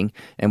you fishing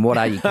and what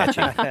are you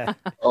catching?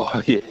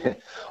 Oh, yeah.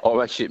 I'm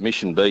actually at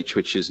Mission Beach,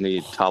 which is near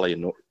Tully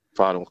in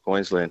far North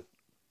Queensland.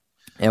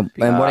 And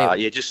what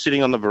just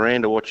sitting on the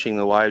veranda watching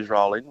the waves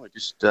roll in. We're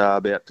just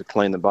about to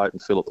clean the boat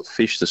and fill up the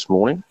fish this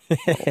morning.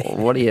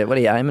 What are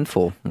you aiming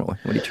for, Roy?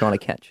 What are you trying to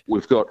catch?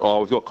 We've got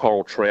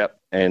coral trout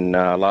and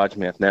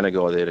largemouth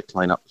nanagai there to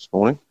clean up this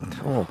morning.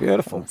 Oh,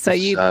 beautiful. So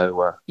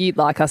you'd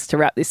like us to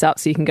wrap this up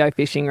so you can go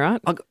fishing,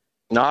 right?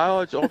 No,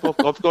 I've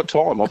got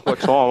time.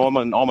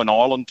 I'm an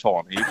island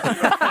time here.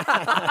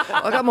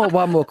 I got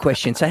one more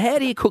question. So how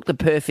do you cook the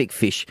perfect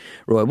fish,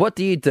 Roy? What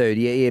do you do?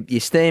 You're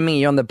steaming,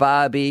 you're on the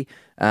barbie,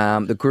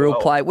 the grill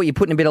plate. What, you're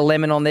putting a bit of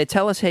lemon on there.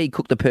 Tell us how you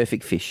cook the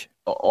perfect fish.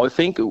 I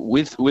think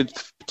with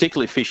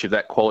particularly fish of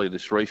that quality,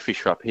 this reef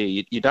fish up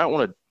here, you don't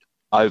want to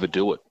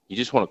overdo it. You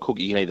just want to cook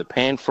it. You can either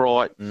pan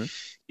fry it,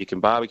 you can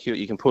barbecue it,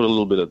 you can put a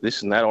little bit of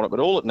this and that on it, but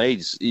all it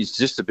needs is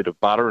just a bit of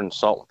butter and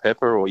salt and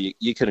pepper, or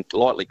you can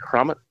lightly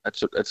crumb it.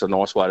 That's a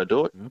nice way to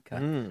do it.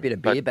 Okay. Bit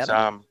of beer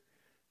batter.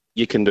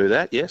 You can do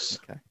that, yes.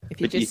 Okay.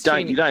 But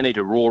you don't need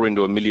to roar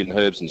into a million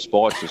herbs and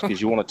spices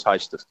because you want to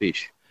taste the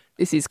fish.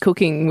 This is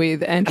Cooking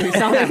with Andrew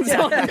Summons.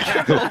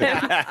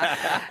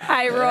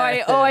 Hey,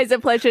 Roy, always a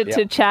pleasure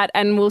to chat,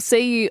 and we'll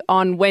see you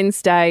on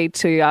Wednesday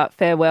to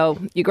farewell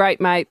your great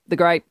mate, the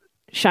great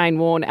Shane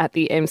Warne at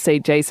the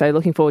MCG. So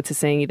looking forward to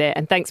seeing you there.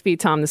 And thanks for your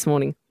time this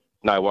morning.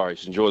 No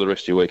worries. Enjoy the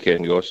rest of your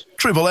weekend, guys.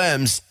 Triple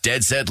M's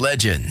Dead Set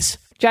Legends.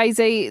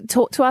 Jay-Z,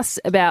 talk to us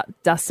about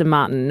Dustin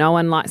Martin. No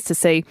one likes to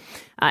see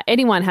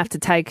anyone have to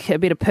take a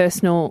bit of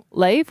personal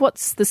leave.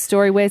 What's the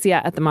story? Where's he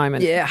at the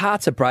moment? Yeah,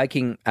 hearts are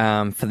breaking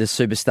for the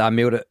superstar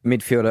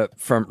midfielder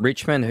from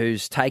Richmond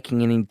who's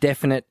taking an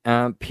indefinite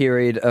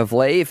period of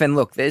leave. And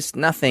look, there's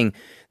no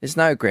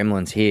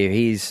gremlins here.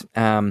 He's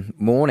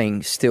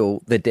mourning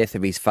still the death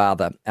of his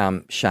father,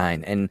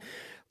 Shane. And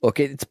look,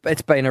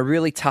 it's been a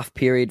really tough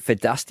period for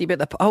Dusty, but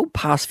the whole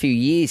past few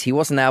years he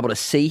wasn't able to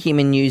see him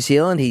in New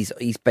Zealand. He's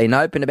been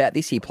open about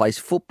this. He plays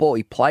football.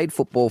 He played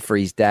football for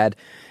his dad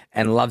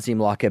and loves him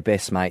like a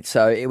best mate.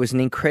 So it was an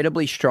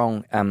incredibly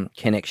strong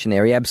connection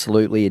there. He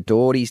absolutely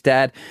adored his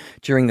dad.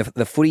 During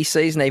the footy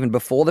season, even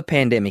before the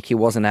pandemic, he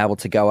wasn't able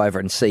to go over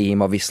and see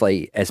him,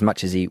 obviously, as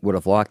much as he would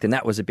have liked, and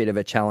that was a bit of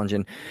a challenge.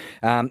 And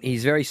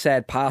his very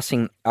sad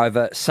passing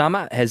over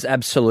summer has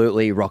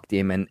absolutely rocked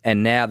him,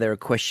 and now there are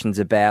questions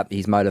about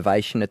his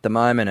motivation at the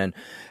moment,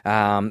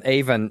 and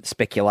even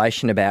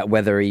speculation about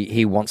whether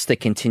he wants to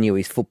continue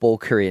his football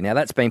career. Now,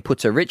 that's been put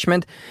to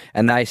Richmond,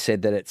 and they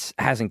said that it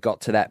hasn't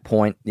got to that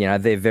point. You know,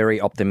 they're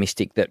very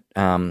optimistic that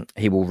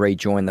he will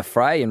rejoin the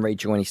fray and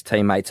rejoin his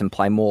teammates and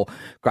play more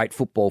great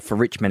football for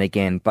Richmond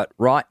again. But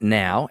right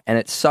now, and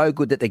it's so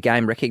good that the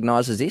game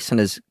recognises this and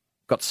has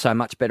got so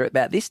much better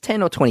about this.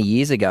 10 or 20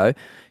 years ago,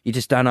 you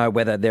just don't know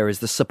whether there is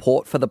the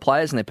support for the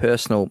players and their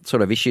personal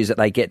sort of issues that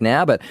they get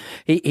now. But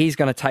he's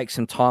going to take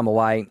some time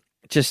away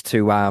just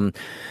to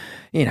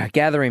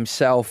gather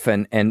himself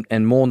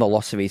and mourn the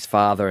loss of his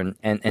father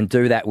and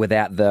do that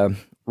without the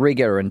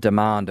rigour and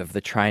demand of the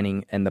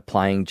training and the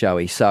playing,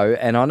 Joey. So,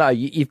 and I know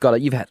you've got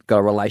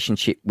a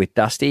relationship with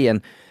Dusty,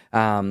 and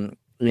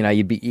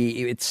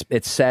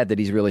it's sad that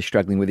he's really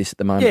struggling with this at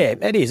the moment.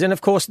 Yeah, it is, and of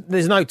course,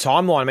 there's no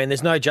timeline. I mean,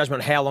 there's no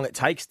judgment how long it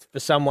takes for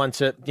someone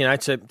to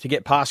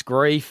get past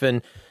grief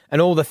and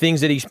all the things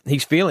that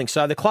he's feeling.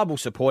 So the club will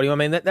support him. I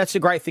mean, that's the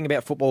great thing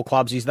about football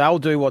clubs is they'll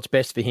do what's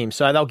best for him.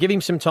 So they'll give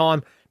him some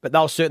time, but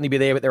they'll certainly be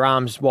there with their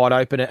arms wide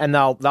open, and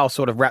they'll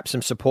sort of wrap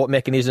some support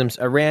mechanisms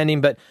around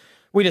him. But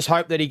we just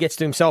hope that he gets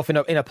to himself in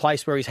a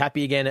place where he's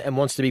happy again and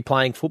wants to be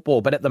playing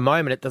football. But at the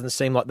moment, it doesn't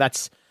seem like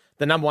that's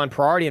the number one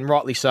priority, and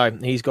rightly so.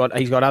 He's got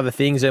other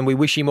things, and we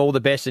wish him all the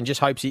best, and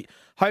just hope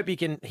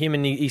him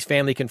and his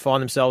family can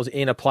find themselves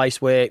in a place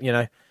where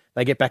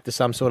they get back to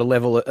some sort of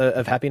level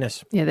of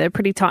happiness. Yeah, they're a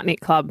pretty tight-knit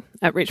club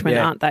at Richmond,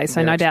 aren't they?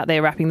 So no doubt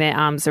they're wrapping their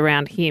arms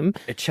around him.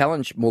 A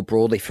challenge more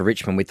broadly for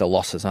Richmond with the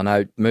losses. I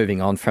know,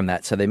 moving on from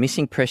that. So they're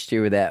missing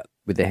Prestia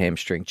with the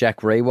hamstring. Jack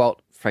Riewoldt,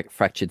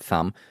 fractured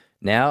thumb.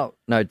 Now,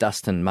 no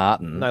Dustin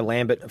Martin. No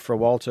Lambert for a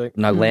while too.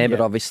 No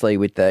Lambert, obviously,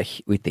 with the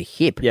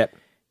hip. Yep.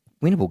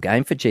 Winnable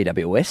game for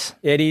GWS.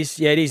 Yeah, it is.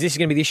 This is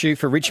going to be the issue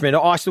for Richmond.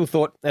 I still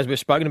thought, as we've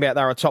spoken about,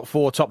 they were a top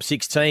 4, top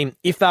 6 team.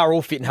 If they were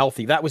all fit and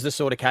healthy, that was the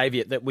sort of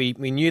caveat that we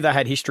knew they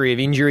had history of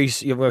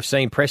injuries. We've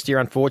seen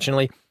Prestia,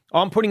 unfortunately.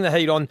 I'm putting the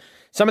heat on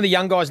some of the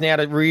young guys now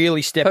to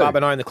really step up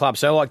and own the club.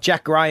 So like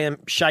Jack Graham,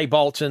 Shea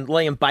Bolton,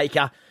 Liam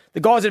Baker, the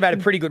guys that have had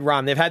a pretty good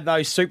run. They've had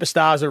those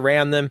superstars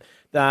around them,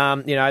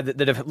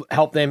 that have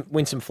helped them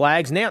win some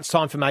flags. Now it's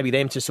time for maybe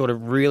them to sort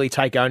of really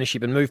take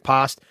ownership and move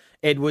past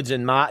Edwards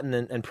and Martin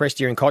and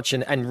Prestia and Koch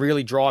and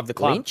really drive the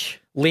club.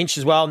 Lynch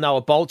as well,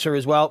 Noah Bolter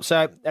as well.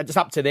 So it's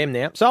up to them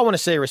now. So I want to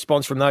see a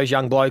response from those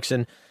young blokes,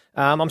 and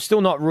I'm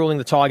still not ruling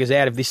the Tigers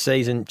out of this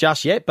season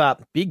just yet,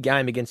 but big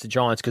game against the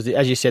Giants because,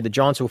 as you said, the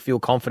Giants will feel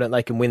confident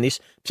they can win this,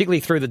 particularly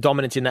through the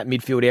dominance in that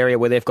midfield area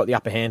where they've got the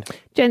upper hand.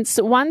 Gents,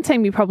 one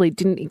team you probably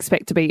didn't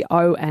expect to be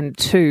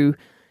 0-2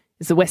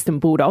 is the Western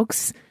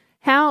Bulldogs.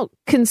 How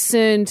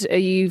concerned are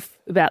you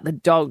about the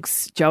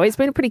Dogs, Joey? It's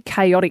been a pretty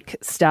chaotic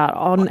start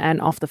on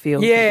and off the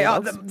field. Yeah,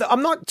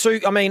 I'm not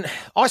too... I mean,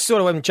 I sort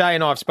of, when Jay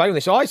and I have spoken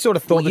this, I sort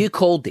of thought... Well, you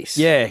called this.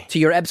 Yeah. To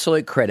your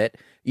absolute credit,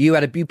 you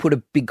put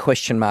a big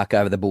question mark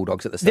over the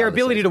Bulldogs at the start. Their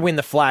ability of the to win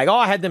the flag.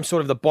 I had them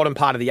sort of the bottom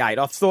part of the 8.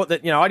 I thought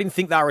that, I didn't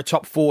think they were a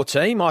top 4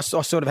 team. I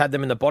sort of had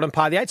them in the bottom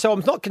part of the 8. So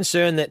I'm not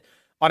concerned that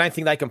I don't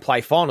think they can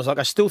play finals. Like,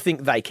 I still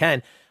think they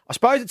can. I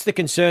suppose it's the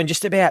concern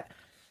just about...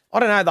 I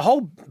don't know, the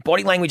whole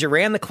body language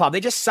around the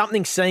club,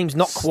 something seems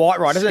not quite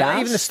right, doesn't it?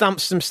 Even some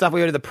stuff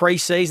we heard of the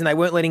pre-season, they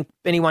weren't letting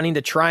anyone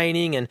into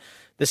training, and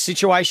the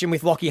situation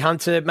with Lockie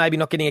Hunter maybe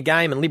not getting a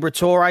game, and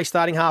Liberatore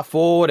starting half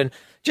forward, and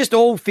just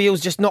all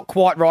feels just not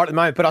quite right at the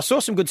moment. But I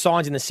saw some good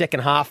signs in the second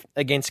half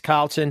against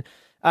Carlton.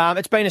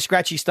 It's been a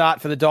scratchy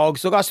start for the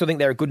Dogs. Look, I still think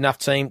they're a good enough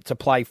team to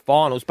play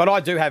finals, but I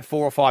do have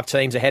 4 or 5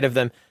 teams ahead of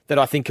them that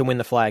I think can win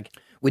the flag.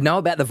 We know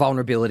about the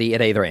vulnerability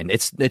at either end.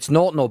 It's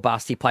Norton or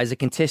bust. He plays a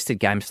contested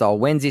game style.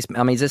 He's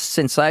a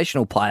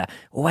sensational player.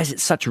 Always at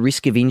such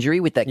risk of injury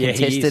with that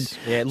contested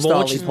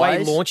style he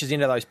plays. He launches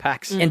into those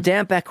packs. And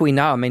down back we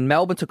know. I mean,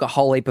 Melbourne took a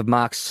whole heap of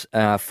marks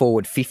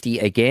forward 50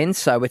 again,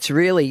 so it's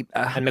really...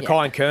 and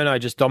Mackay and Curnow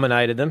just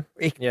dominated them.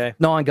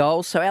 9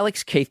 goals. So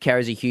Alex Keith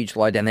carries a huge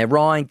load down there.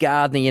 Ryan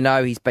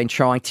Gardner, he's been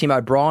trying. Tim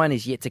O'Brien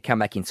is yet to come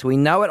back in. So we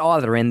know at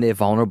either end they're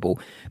vulnerable.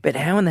 But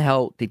how in the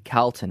hell did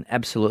Carlton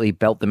absolutely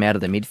belt them out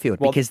of the midfield?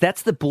 Because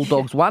that's the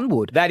Bulldogs one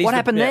wood. What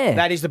happened there?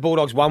 That is the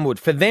Bulldogs one wood.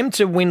 For them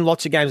to win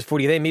lots of games of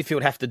footy, their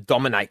midfield have to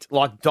dominate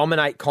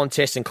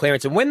contests and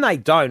clearance. And when they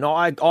don't,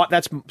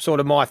 that's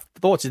sort of my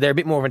thoughts. Is they're a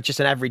bit more of just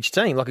an average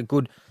team, like a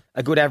good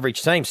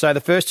average team. So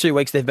the first 2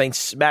 weeks they've been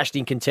smashed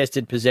in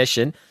contested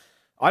possession.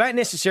 I don't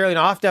necessarily, and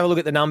I have to have a look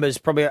at the numbers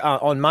probably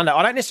on Monday.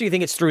 I don't necessarily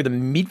think it's through the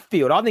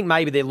midfield. I think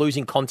maybe they're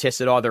losing contests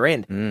at either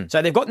end.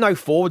 So they've got no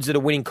forwards that are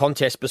winning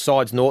contests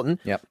besides Norton.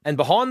 Yep. And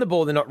behind the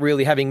ball, they're not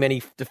really having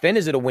many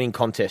defenders that are winning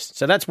contests.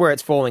 So that's where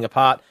it's falling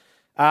apart.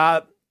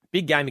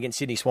 Big game against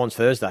Sydney Swans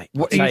Thursday.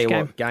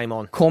 Game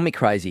on. Call me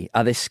crazy.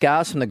 Are there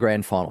scars from the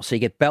grand final? So you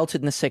get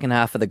belted in the second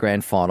half of the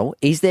grand final.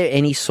 Is there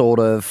any sort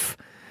of...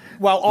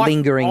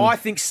 lingering. I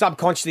think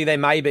subconsciously there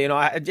may be, and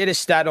I did a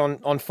stat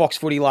on Fox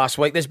Footy last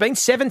week. There's been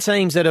 7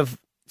 teams that have,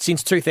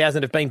 since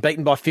 2000, have been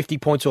beaten by 50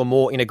 points or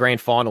more in a grand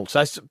final.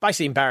 So it's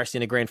basically embarrassed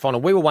in a grand final.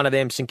 We were one of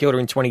them, St Kilda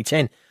in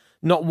 2010.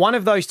 Not one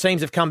of those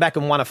teams have come back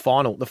and won a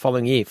final the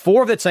following year.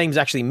 4 of the teams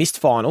actually missed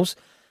finals.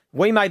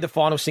 We made the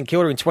final, St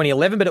Kilda, in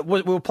 2011, but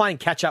we were playing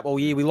catch-up all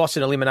year. We lost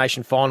an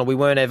elimination final. We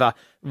weren't ever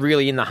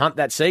really in the hunt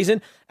that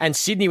season. And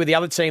Sydney were the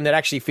other team that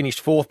actually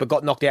finished 4th but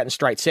got knocked out in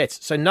straight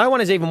sets. So no one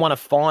has even won a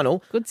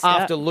final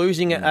after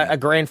losing a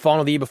grand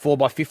final the year before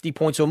by 50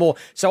 points or more.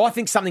 So I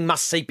think something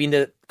must seep into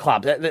the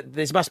club.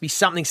 There must be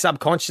something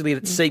subconsciously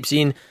that seeps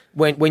in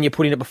when you're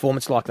putting a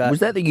performance like that.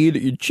 Was that the year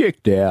that you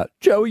checked out?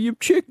 Joey, you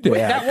checked out.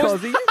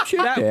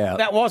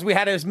 That was. We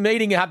had a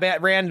meeting about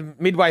round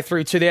midway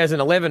through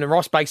 2011 and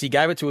Ross Bakesy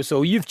gave it to us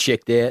all. You've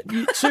checked out.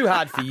 Too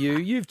hard for you.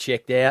 You've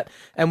checked out.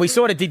 And we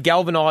sort of did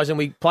galvanise and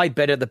we played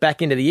better at the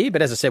back end of the year.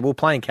 But as I said, we were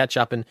playing catch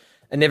up and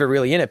never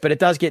really in it. But it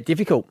does get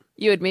difficult.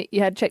 You admit you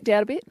had checked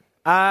out a bit?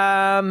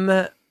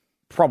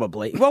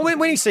 Probably. Well,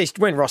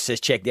 when Ross says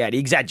checked out, he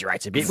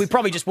exaggerates a bit. We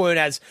probably just weren't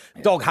as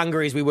dog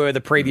hungry as we were the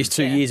previous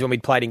 2 years when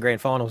we'd played in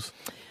grand finals.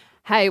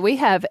 Hey, we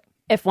have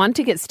F1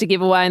 tickets to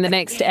give away in the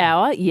next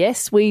hour.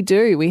 Yes, we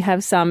do. We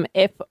have some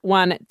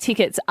F1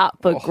 tickets up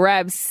for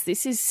grabs.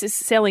 This is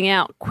selling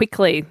out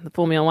quickly, the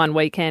Formula One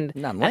weekend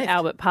at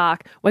Albert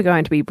Park. We're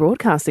going to be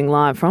broadcasting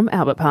live from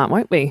Albert Park,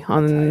 won't we,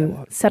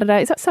 on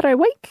Saturday? Is that Saturday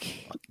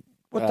week?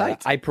 What date?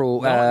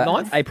 April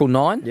 9th. April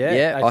 9?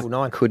 Yeah, April 9.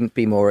 I couldn't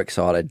be more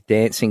excited.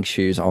 Dancing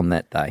shoes on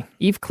that day.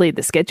 You've cleared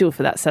the schedule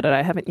for that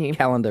Saturday, haven't you?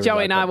 Calendar.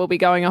 Joey and I will be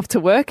going off to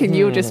work and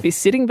you'll just be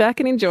sitting back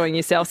and enjoying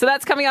yourself. So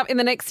that's coming up in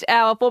the next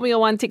hour. Formula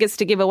One tickets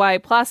to give away.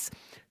 Plus,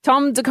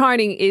 Tom De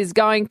Koning is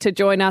going to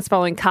join us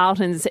following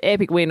Carlton's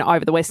epic win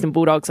over the Western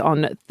Bulldogs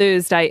on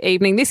Thursday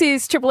evening. This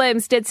is Triple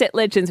M's Dead Set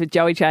Legends with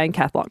Joey J and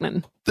Kath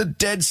Lochnan. The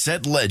Dead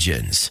Set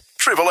Legends.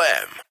 Triple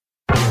M.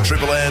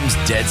 Triple M's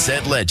Dead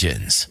Set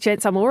Legends.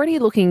 Gents, I'm already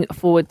looking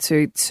forward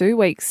to 2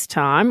 weeks'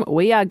 time.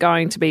 We are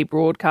going to be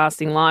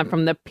broadcasting live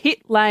from the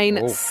Pit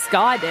Lane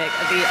Sky Deck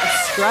of the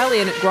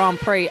Australian Grand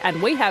Prix,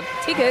 and we have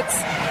tickets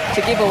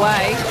to give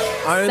away.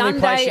 Only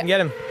place you can get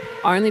them.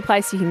 Only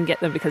place you can get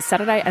them because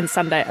Saturday and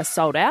Sunday are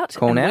sold out.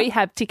 Call now. We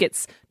have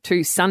tickets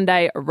to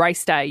Sunday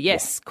race day.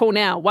 Yes, call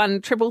now,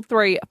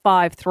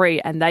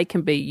 1-333-53, and they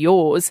can be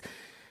yours.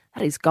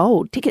 That is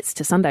gold. Tickets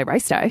to Sunday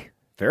race day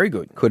Very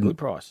good. Good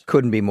price.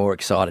 Couldn't be more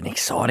exciting.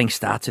 Exciting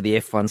start to the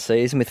F1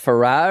 season with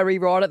Ferrari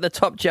right at the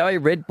top, Joey.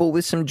 Red Bull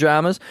with some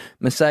dramas.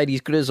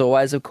 Mercedes good as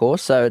always, of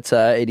course. So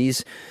it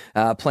is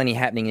plenty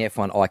happening in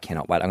F1. I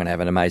cannot wait. I'm going to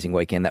have an amazing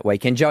weekend that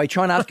weekend. Joey,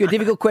 try and ask you a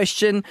difficult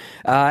question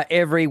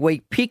every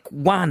week. Pick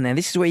one. Now,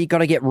 this is where you've got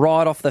to get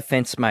right off the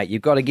fence, mate.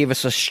 You've got to give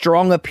us a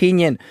strong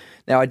opinion.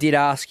 Now, I did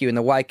ask you in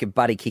the wake of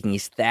Buddy kicking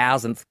his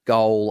 1,000th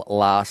goal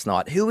last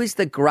night, who is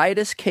the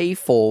greatest key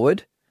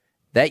forward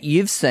that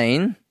you've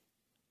seen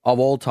of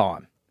all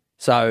time?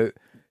 So,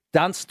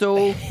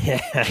 Dunstall,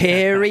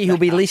 Carey, who'll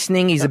be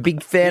listening. He's a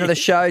big fan of the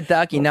show,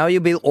 Doug. You know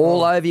he'll be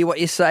all over you what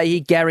you say here.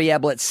 Gary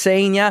Ablett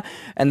Sr.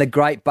 and the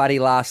great Buddy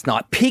last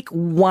night. Pick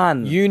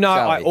one. You know,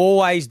 Joey. I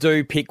always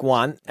do pick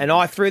one. And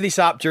I threw this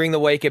up during the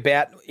week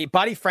about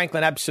Buddy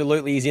Franklin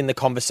absolutely is in the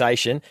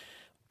conversation.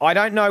 I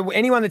don't know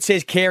anyone that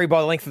says Carey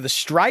by the length of the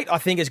straight, I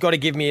think has got to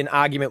give me an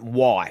argument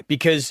why.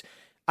 Because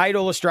 8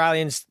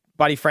 All-Australians,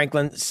 Buddy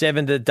Franklin,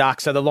 7 to Duck.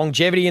 So the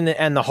longevity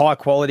and the high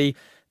quality,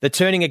 the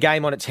turning a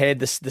game on its head,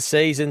 the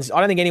seasons. I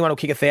don't think anyone will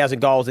kick 1,000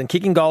 goals. And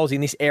kicking goals in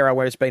this era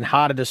where it's been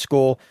harder to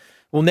score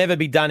will never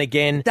be done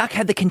again. Duck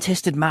had the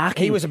contested mark.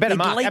 He was a better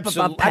mark.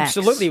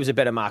 Absolutely, he was a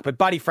better mark. But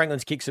Buddy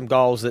Franklin's kicked some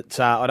goals that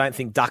I don't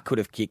think Duck could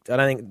have kicked. I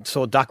don't think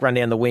saw Duck run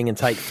down the wing and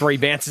take 3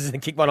 bounces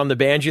and kick one on the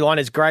boundary line.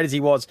 As great as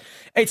he was,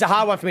 it's a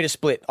hard one for me to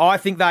split. I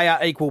think they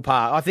are equal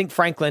par. I think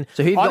Franklin.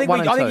 So I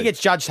think he gets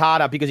judged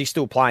harder because he's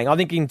still playing. I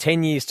think in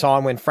 10 years'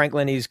 time, when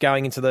Franklin is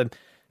going into the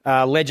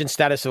legend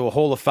status or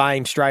Hall of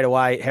Fame straight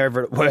away,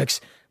 however it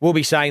works, we'll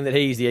be saying that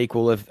he's the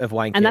equal of Wayne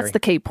Carey. And that's the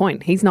key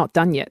point. He's not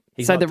done yet.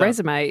 So the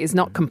resume is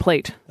not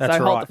complete. That's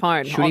so right. hold the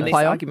phone. Should he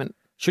play on? Argument.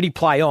 Should he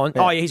play on?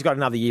 Yeah. Oh, yeah, he's got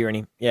another year in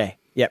him. Yeah,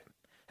 yep.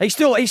 He's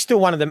still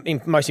one of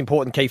the most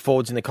important key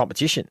forwards in the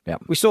competition.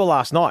 Yep. We saw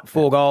last night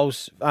 4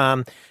 goals.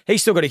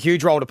 He's still got a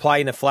huge role to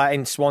play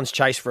in Swans'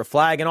 chase for a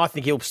flag, and I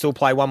think he'll still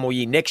play one more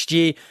year next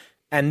year,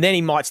 and then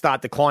he might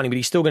start declining, but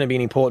he's still going to be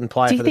an important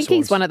player for the Swans. Do you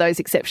think he's one of those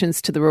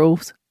exceptions to the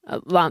rules?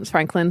 Lance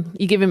Franklin,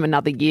 you give him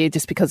another year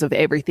just because of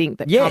everything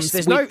that comes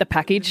with the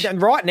package. And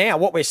right now,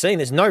 what we're seeing,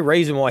 there's no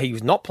reason why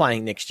he's not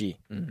playing next year.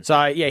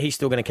 So, yeah, he's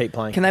still going to keep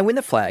playing. Can they win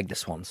the flag, the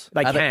Swans?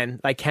 They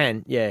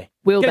can, yeah.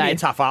 Will it's they? Be a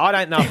tougher. I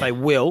don't know if they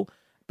will,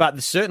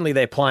 but certainly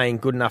they're playing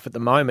good enough at the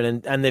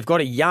moment, and they've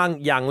got a young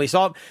list.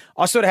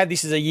 I sort of had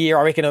this as a year,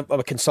 I reckon, of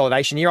a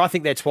consolidation year. I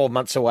think they're 12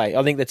 months away.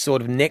 I think that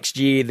sort of next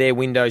year their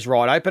window's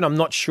right open. I'm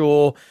not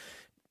sure,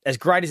 as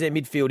great as their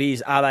midfield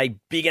is, are they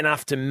big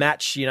enough to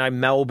match,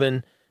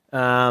 Melbourne,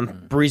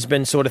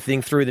 Brisbane sort of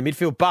thing through the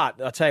midfield? But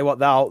I tell you what,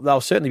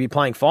 they'll certainly be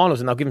playing finals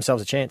and they'll give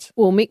themselves a chance.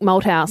 Well, Mick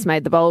Malthouse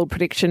made the bold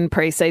prediction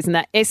pre-season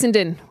that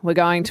Essendon were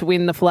going to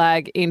win the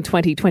flag in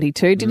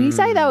 2022. Did he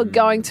say they were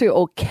going to,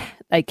 or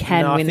they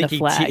can win the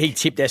flag? He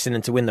tipped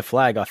Essendon to win the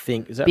flag, I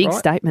think. Is that big right?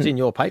 Statement. It's in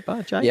your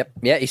paper, Jay? Yep.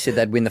 Yeah, he said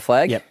they'd win the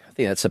flag. Yep. I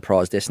think that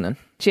surprised Essendon.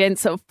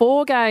 Gents,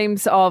 4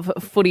 games of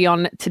footy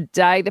on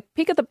today. The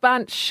pick of the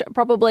bunch,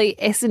 probably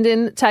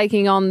Essendon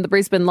taking on the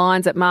Brisbane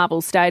Lions at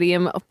Marvel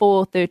Stadium,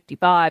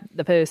 4:35,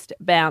 the first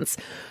bounce.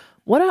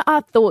 What are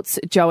our thoughts,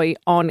 Joey,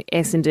 on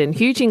Essendon?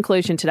 Huge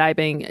inclusion today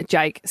being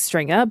Jake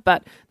Stringer,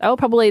 but they were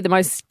probably the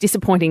most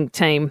disappointing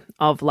team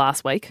of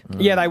last week.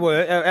 Yeah, they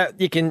were.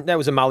 That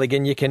was a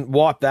mulligan. You can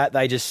wipe that.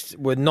 They just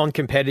were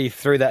non-competitive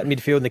through that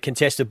midfield and the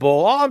contested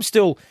ball. I'm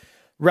still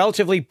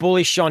relatively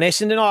bullish on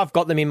Essendon. I've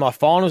got them in my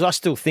finals. I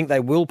still think they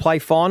will play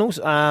finals,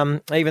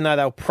 even though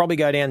they'll probably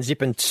go down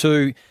zipping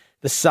 2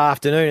 this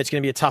afternoon. It's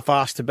going to be a tough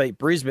ask to beat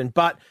Brisbane,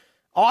 but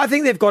I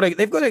think they've got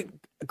a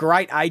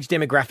great age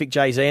demographic,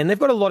 Jay-Z, and they've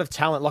got a lot of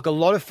talent, like a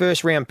lot of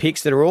first-round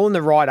picks that are all in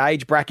the right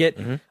age bracket.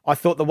 Mm-hmm. I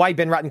thought the way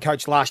Ben Rutten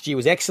coached last year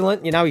was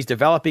excellent. He's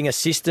developing a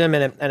system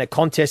and a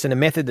contest and a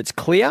method that's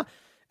clear,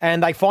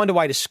 and they find a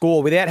way to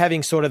score without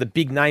having sort of the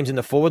big names in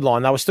the forward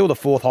line. They were still the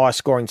 4th highest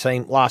scoring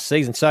team last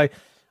season, so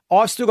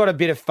I've still got a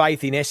bit of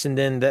faith in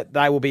Essendon that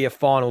they will be a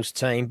finals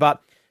team,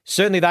 but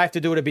certainly they have to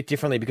do it a bit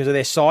differently because of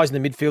their size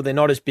in the midfield. They're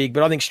not as big,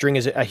 but I think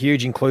Stringer's a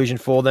huge inclusion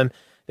for them.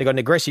 They've got an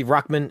aggressive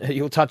ruckman, who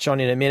you'll touch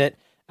on in a minute,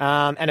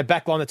 and a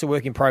backline that's a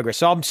work in progress.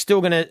 So I'm still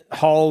going to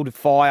hold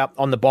fire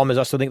on the Bombers.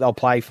 I still think they'll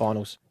play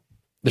finals.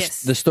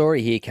 The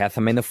story here, Kath,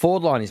 the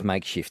forward line is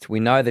makeshift. We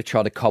know they've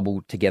tried to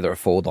cobble together a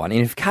forward line.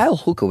 And if Cale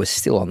Hooker was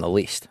still on the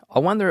list, I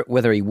wonder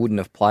whether he wouldn't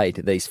have played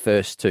these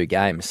first 2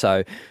 games.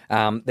 So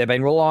they've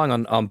been relying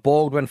on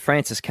Baldwin.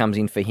 Francis comes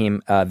in for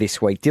him this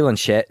week. Dylan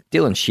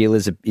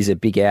Shield is a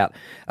big out,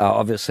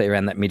 obviously,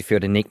 around that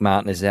midfield. And Nick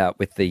Martin is out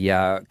with the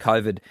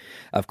COVID,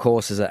 of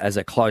course, as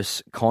a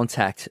close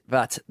contact.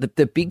 But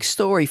the big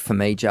story for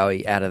me,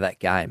 Joey, out of that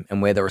game and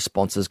where the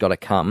response has got to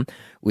come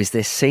was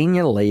their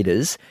senior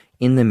leaders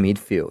in the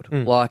midfield.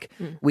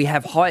 We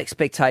have high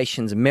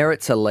expectations.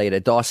 Merritt's a leader.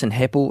 Dyson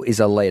Heppel is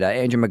a leader.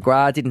 Andrew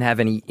McGrath didn't have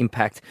any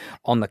impact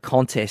on the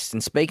contest.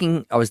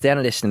 And I was down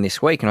at Essendon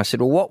this week and I said,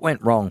 well, what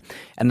went wrong?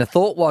 And the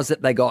thought was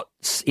that they got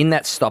in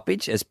that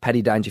stoppage, as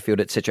Paddy Dangerfield,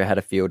 etc., had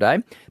a field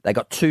day, they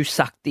got too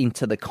sucked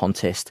into the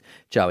contest,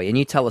 Joey. And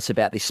you tell us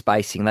about this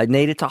spacing. They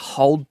needed to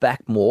hold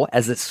back more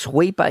as a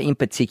sweeper in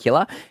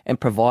particular and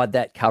provide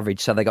that coverage.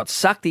 So they got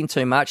sucked in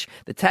too much.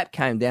 The tap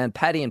came down.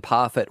 Paddy and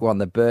Parfitt were on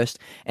the burst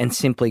and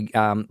simply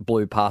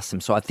blew past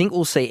them. So I think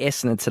we'll see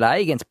Essendon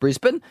today against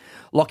Brisbane.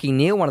 Lachie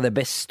Neale, one of the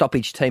best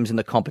stoppage teams in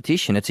the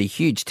competition. It's a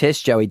huge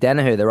test. Joey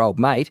Danaher, their old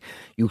mate.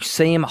 You'll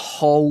see him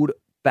hold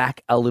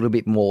back a little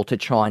bit more to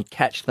try and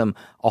catch them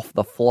off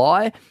the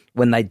fly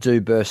when they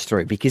do burst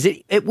through, because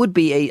it would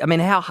be, I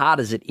mean, how hard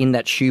is it in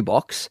that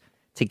shoebox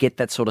to get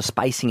that sort of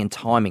spacing and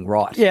timing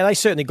right? Yeah, they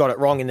certainly got it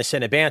wrong in the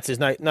centre bounce. There's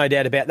no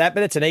doubt about that,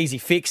 but it's an easy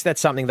fix.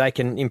 That's something they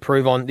can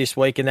improve on this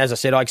week, and as I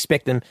said, I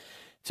expect them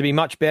to be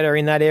much better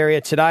in that area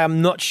today.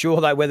 I'm not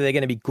sure, though, whether they're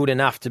going to be good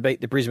enough to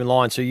beat the Brisbane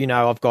Lions, who,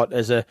 I've got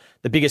as the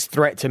biggest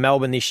threat to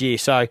Melbourne this year.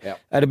 So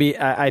It'll be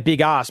a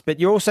big ask. But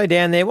you're also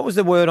down there. What was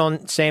the word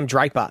on Sam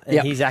Draper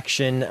and his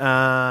action?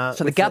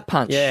 So the gut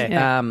punch.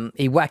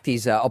 He whacked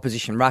his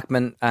opposition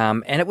ruckman,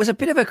 and it was a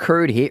bit of a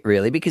crude hit,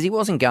 really, because he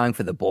wasn't going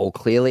for the ball,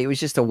 clearly. It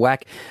was just a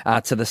whack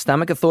to the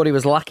stomach. I thought he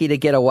was lucky to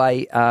get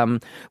away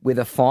with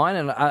a fine.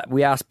 And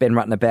we asked Ben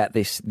Rutten about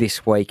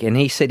this week, and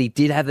he said he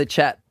did have the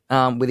chat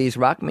with his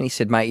ruckman. He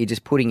said, mate, you're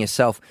just putting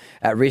yourself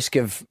at risk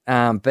of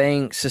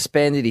being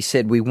suspended. He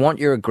said, we want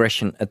your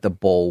aggression at the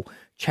ball.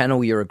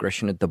 Channel your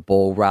aggression at the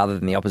ball rather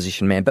than the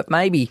opposition man. But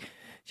maybe,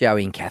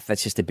 Joey and Kath,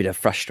 that's just a bit of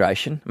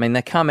frustration. I mean,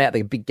 they come out,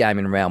 the big game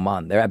in round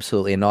one. They're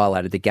absolutely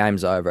annihilated. The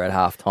game's over at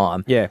half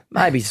time. Yeah.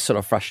 Maybe he's sort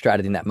of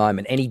frustrated in that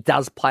moment. And he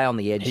does play on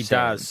the edge. He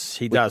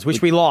does,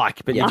 which we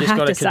like, but you just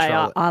got to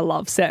control it. I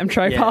love Sam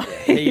Draper.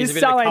 Yeah, he's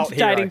so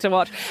entertaining to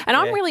watch. And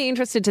I'm really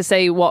interested to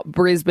see what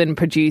Brisbane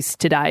produced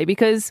today,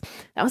 because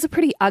that was a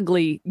pretty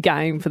ugly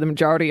game for the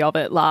majority of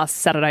it last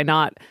Saturday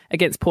night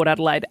against Port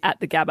Adelaide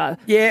at the Gabba.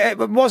 Yeah,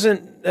 it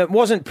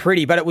wasn't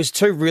pretty, but it was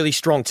two really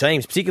strong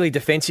teams, particularly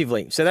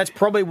defensively. So that's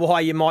probably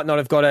why you might not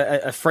have got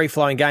a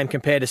free-flowing game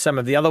compared to some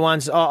of the other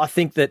ones. I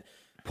think that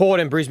Port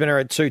and Brisbane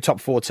are two top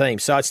four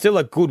teams, so it's still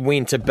a good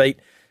win to beat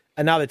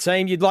another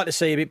team. You'd like to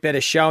see a bit better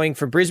showing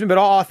from Brisbane, but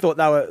I thought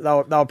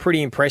they were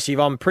pretty impressive.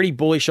 I'm pretty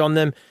bullish on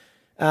them.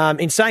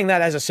 In saying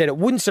that, as I said, it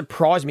wouldn't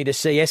surprise me to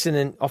see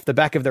Essendon off the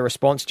back of the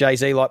response,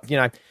 Jay-Z,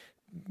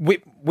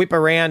 whip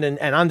around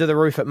and under the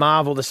roof at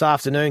Marvel this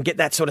afternoon, get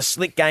that sort of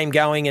slick game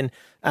going and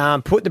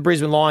put the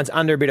Brisbane Lions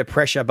under a bit of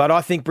pressure. But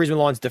I think Brisbane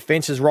Lions'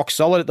 defence is rock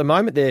solid at the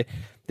moment.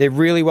 They're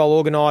really well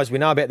organised. We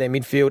know about their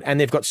midfield, and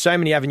they've got so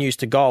many avenues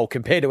to goal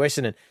compared to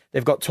Essendon.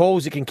 They've got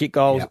tools that can kick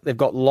goals. They've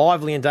got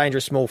lively and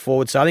dangerous small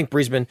forwards. So I think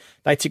Brisbane,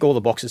 they tick all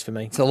the boxes for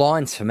me. It's the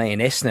Lions for me,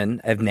 and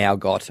Essendon have now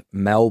got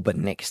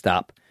Melbourne next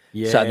up.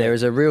 Yeah. So there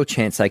is a real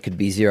chance they could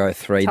be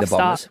 0-3, the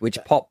Bombers, which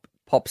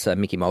pops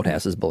Mickey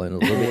Malthouse's balloon a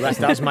little bit. That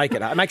does make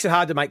it. It makes it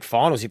hard to make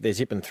finals if they're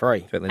zipping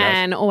 3.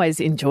 And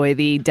always enjoy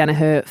the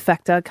Danaher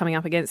factor coming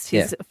up against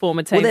his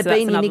former team. Will there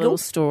be any another niggles? little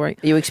story.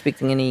 Are you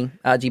expecting any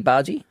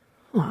argy-bargy?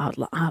 Oh,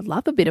 I'd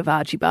love a bit of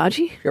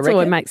argy-bargy. That's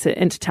what makes it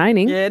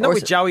entertaining. Yeah, not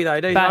with Joey,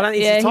 though, do you?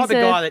 He's the type of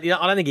guy that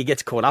I don't think he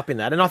gets caught up in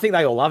that. And I think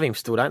they all love him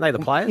still, don't they, the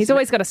players? He's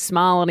always got a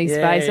smile on his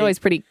face. Always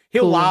pretty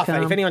He'll cool laugh at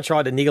it. If anyone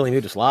tried to niggle him,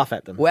 he'll just laugh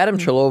at them. Well, Adam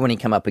Treloar, when he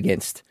come up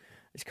against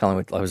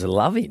Collingwood, was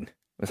loving.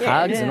 With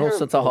hugs and all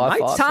sorts of high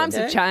fives. Times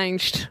have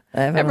changed.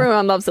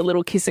 Everyone loves a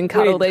little kiss and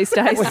cuddle these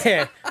days.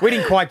 We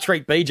didn't quite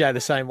treat BJ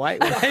the same way.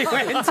 Did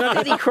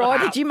he cry?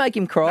 Did you make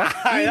him cry?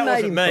 That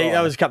wasn't me.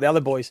 That was a couple of the other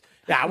boys.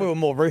 Yeah, we were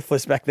more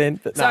ruthless back then.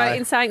 But so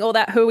in saying all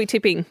that, who are we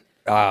tipping?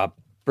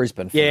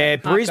 Brisbane.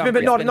 Brisbane,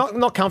 but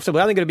not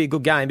comfortably. I think it'll be a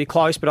good game. Be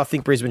close, but I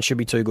think Brisbane should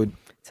be too good.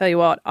 Tell you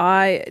what,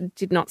 I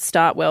did not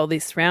start well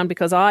this round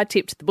because I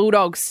tipped the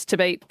Bulldogs to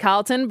beat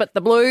Carlton, but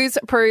the Blues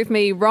proved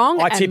me wrong.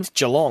 I tipped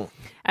Geelong.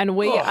 And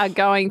we are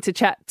going to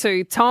chat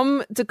to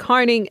Tom De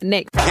Koning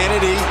next.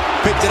 Kennedy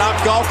picked it up.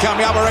 Goal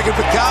coming up, I reckon,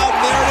 for Carlton.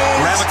 There it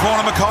is. Around the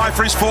corner, Mackay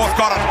for his fourth.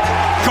 Got it.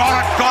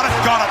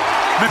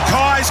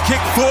 Mackay's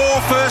kicked 4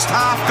 first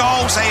half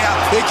goals here.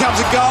 Here comes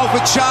a goal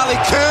for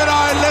Charlie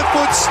Curnow. Left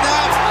foot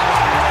snap.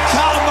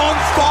 Carlton on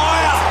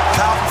fire.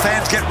 Carlton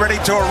fans, get ready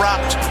to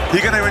erupt.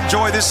 You're going to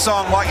enjoy this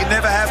song like you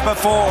never have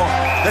before.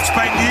 It's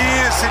been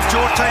years since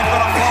your team got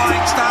a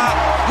flying start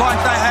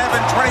like they have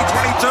in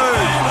 2022.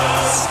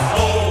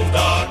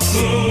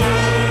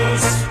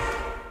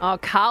 Oh,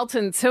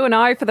 Carlton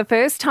 2-0 for the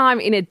first time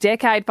in a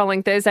decade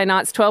following Thursday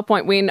night's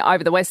 12-point win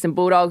over the Western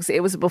Bulldogs.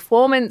 It was a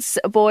performance,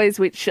 boys,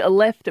 which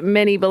left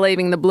many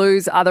believing the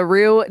Blues are the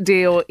real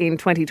deal in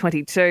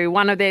 2022.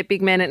 One of their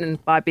big men,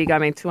 and by big I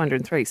mean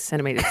 203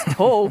 centimetres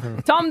tall,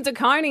 Tom De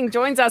Koning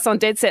joins us on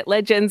Dead Set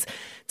Legends.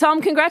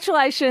 Tom,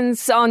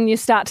 congratulations on your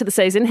start to the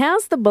season.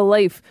 How's the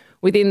belief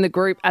within the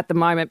group at the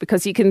moment?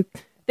 Because you can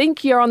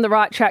think you're on the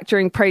right track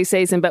during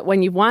pre-season, but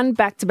when you've won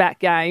back-to-back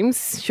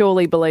games,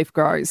 surely belief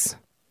grows.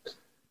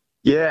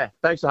 Yeah,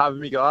 thanks for having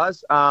me,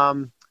 guys.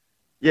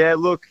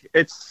 Look,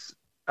 it's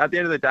at the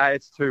end of the day,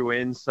 it's 2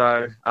 wins,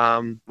 so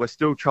we're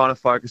still trying to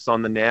focus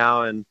on the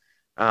now, and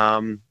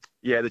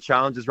the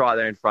challenge is right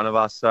there in front of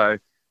us. So,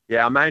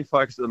 our main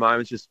focus at the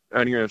moment is just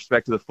earning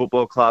respect to the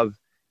football club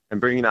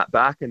bringing that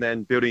back, and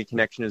then building a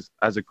connection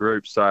as a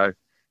group. So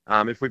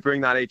if we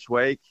bring that each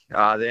week,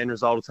 the end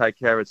result will take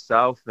care of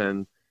itself,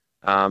 and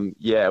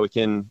we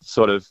can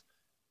sort of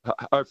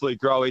hopefully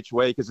grow each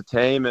week as a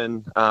team,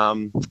 and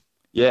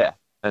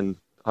and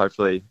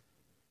hopefully.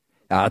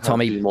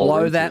 Tommy,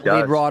 blow that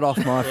lid right off,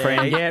 my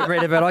friend. Get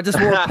rid of it. I just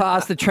walked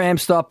past the tram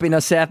stop in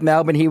South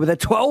Melbourne here with a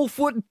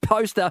 12-foot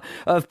poster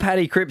of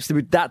Paddy Cripps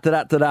with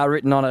da-da-da-da-da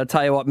written on it. I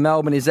tell you what,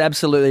 Melbourne is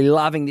absolutely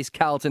loving this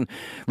Carlton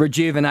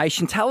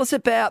rejuvenation. Tell us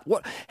about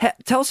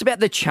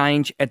the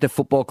change at the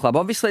football club.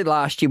 Obviously,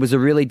 last year was a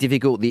really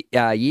difficult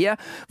year.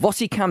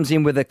 Vossi comes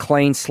in with a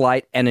clean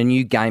slate and a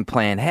new game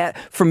plan.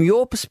 From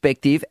your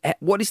perspective,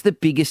 what is the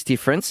biggest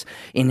difference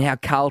in how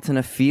Carlton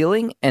are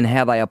feeling and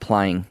how they are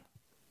playing?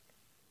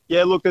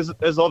 Yeah, look,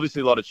 there's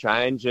obviously a lot of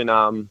change, and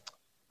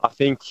I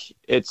think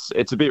it's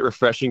a bit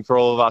refreshing for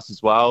all of us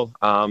as well.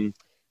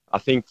 I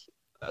think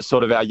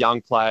sort of our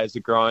young players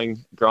are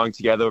growing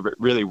together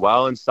really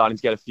well and starting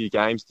to get a few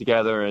games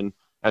together and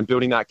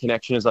building that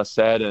connection, as I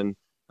said, and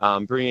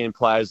bringing in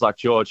players like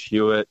George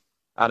Hewitt,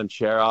 Adam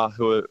Chera,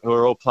 who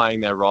are all playing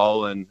their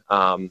role, and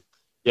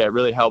it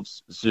really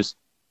helps just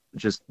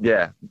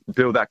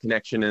build that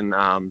connection,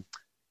 and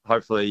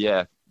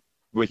hopefully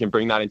we can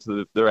bring that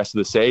into the rest of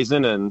the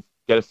season and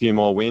get a few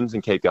more wins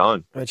and keep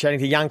going. We're chatting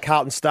to young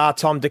Carlton star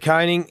Tom De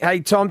Koning. Hey,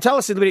 Tom, tell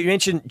us a little bit. You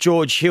mentioned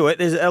George Hewitt.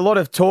 There's a lot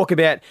of talk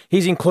about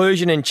his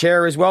inclusion and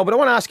Chera as well, but I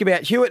want to ask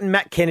about Hewitt and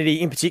Matt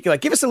Kennedy in particular.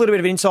 Give us a little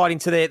bit of insight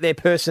into their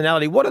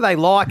personality. What are they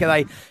like? Are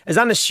they as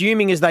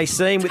unassuming as they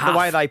seem with the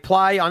way they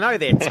play? I know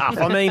they're tough.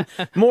 I mean,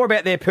 more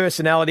about their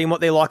personality and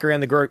what they're like around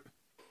the group.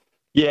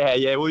 Yeah.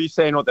 Well, you've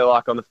seen what they're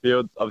like on the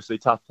field. Obviously,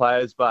 tough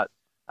players, but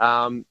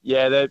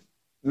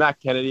Matt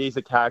Kennedy is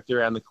a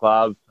character around the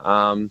club.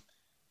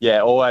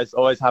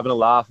 Always having a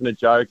laugh and a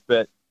joke,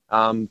 but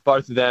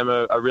both of them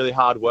are really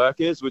hard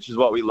workers, which is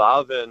what we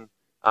love, and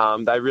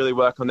they really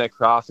work on their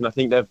craft, and I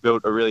think they've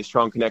built a really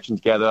strong connection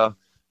together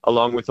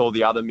along with all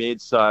the other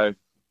mids. So,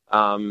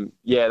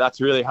 that's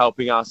really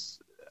helping us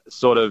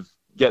sort of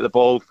get the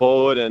ball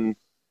forward, and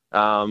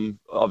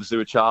obviously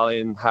with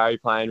Charlie and Harry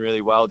playing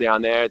really well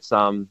down there,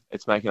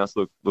 it's making us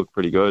look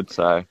pretty good.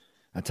 So.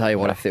 I tell you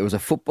what, if there was a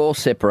football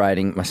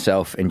separating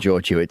myself and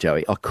George Hewitt,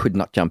 Joey, I could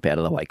not jump out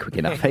of the way quick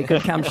enough. He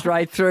could come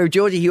straight through.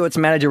 Georgie Hewitt's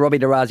manager, Robbie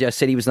DeRazio,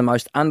 said he was the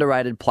most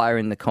underrated player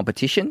in the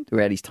competition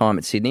throughout his time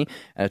at Sydney.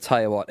 And I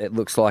tell you what, it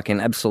looks like an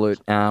absolute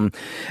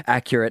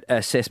accurate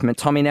assessment.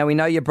 Tommy, now we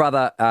know your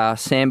brother,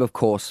 Sam, of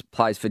course,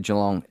 plays for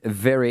Geelong.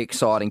 Very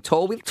exciting.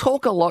 Tall. We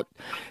talk a lot,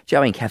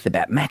 Joey and Kath,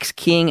 about Max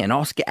King and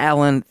Oscar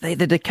Allen. They're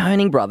the De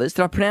Koning brothers.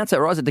 Did I pronounce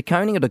that right? Is it De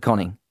Koning or De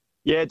Koning?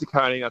 Yeah, De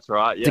Koning, that's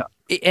right, yeah.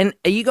 And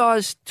are you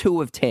guys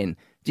 2 of 10?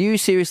 Do you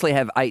seriously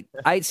have eight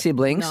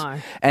siblings? No.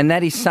 And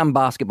that is some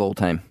basketball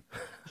team.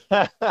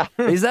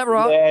 Is that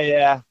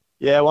right?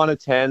 Yeah, 1 of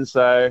 10.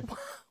 So,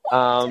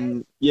 I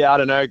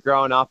don't know.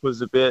 Growing up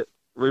was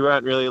we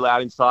weren't really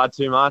allowed inside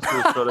too much. We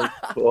were sort of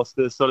forced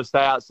to sort of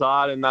stay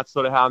outside, and that's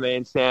sort of how me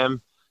and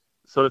Sam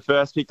sort of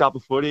first picked up a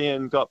footy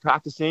and got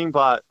practicing.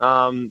 But,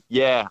 I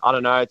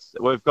don't know.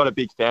 We've got a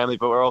big family,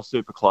 but we're all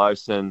super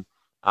close. And,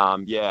 I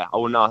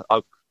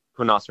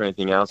couldn't ask for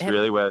anything else,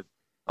 really.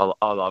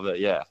 I love it,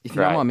 yeah. If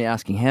you don't mind me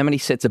asking, how many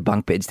sets of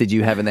bunk beds did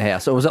you have in the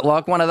house? Or was it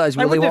like one of those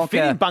Willy Wonka... They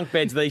fit in bunk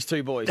beds, these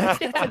two boys.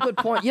 That's a good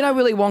point. You know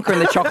Willy Wonka in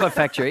the Chocolate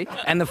Factory,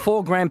 and the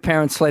 4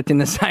 grandparents slept in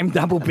the same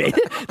double bed?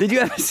 Did you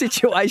have a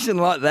situation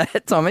like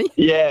that, Tommy?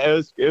 Yeah, it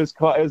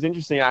was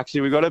interesting,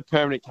 actually. We got a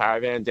permanent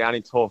caravan down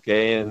in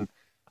Torquay, and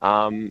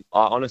I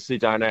honestly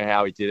don't know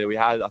how we did it.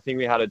 I think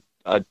we had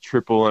a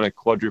triple and a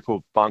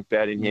quadruple bunk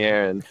bed in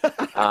here, and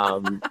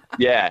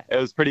it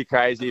was pretty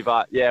crazy.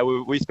 But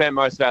we spent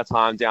most of our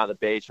time down at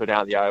the beach or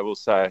down at the Oval,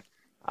 so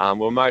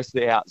we're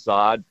mostly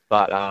outside.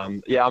 But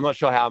I'm not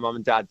sure how Mum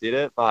and Dad did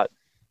it, but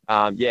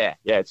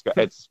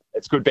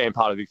it's good being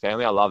part of a big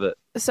family. I love it.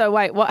 So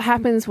wait, what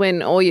happens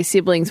when all your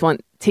siblings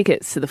want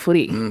tickets to the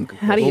footy?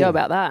 How do you go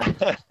about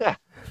that?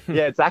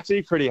 Yeah, it's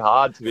actually pretty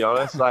hard, to be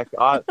honest. Like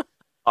I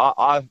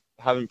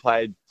haven't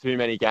played too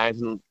many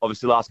games, and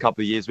obviously the last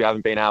couple of years we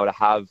haven't been able to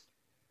have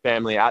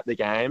family at the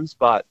games.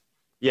 But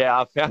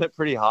I found it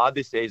pretty hard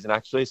this season,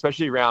 actually,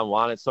 especially round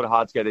 1. It's sort of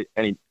hard to get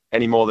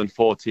any more than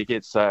 4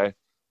 tickets. So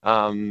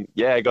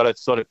I got to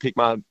sort of pick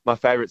my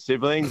favourite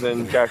siblings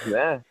and go from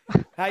there.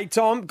 Hey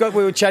Tom,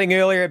 we were chatting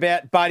earlier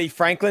about Buddy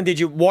Franklin. Did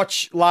you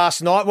watch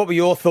last night? What were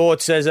your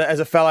thoughts as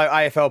a fellow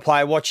AFL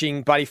player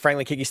watching Buddy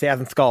Franklin kick his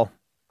 1000th goal?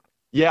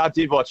 Yeah, I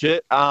did watch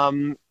it.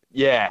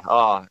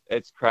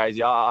 It's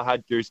crazy. I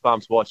had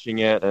goosebumps watching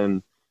it,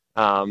 and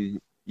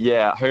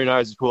who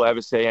knows if we'll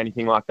ever see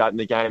anything like that in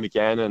the game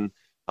again. And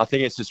I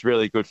think it's just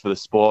really good for the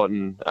sport,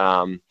 and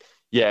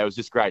it was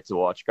just great to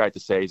watch, great to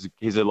see.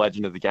 He's a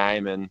legend of the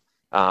game, and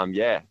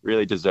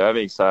really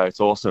deserving. So it's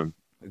awesome.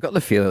 I've got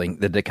the feeling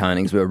the De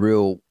Konings were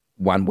real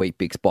one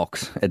Weet-Bix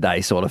box a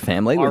day sort of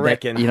family. I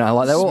reckon. They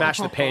were smash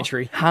the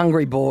pantry.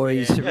 Hungry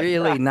boys,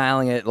 really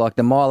nailing it. Like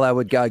the Milo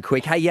would go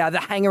quick. Hey, the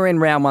hanger in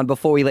round one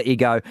before we let you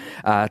go,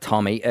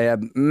 Tommy.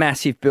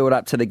 Massive build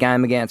up to the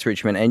game against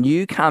Richmond, and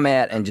you come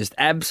out and just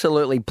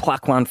absolutely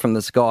pluck one from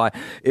the sky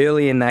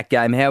early in that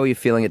game. How were you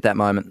feeling at that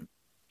moment?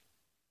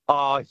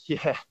 Oh,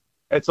 yeah.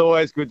 It's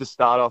always good to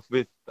start off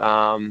with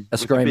a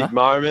big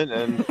moment.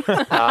 And,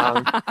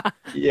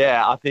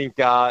 I think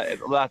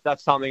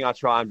that's something I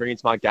try and bring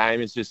into my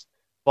game is just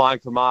flying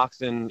for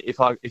marks. And if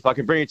I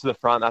can bring it to the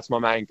front, that's my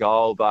main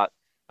goal. But,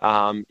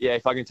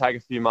 if I can take a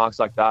few marks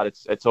like that,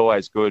 it's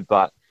always good.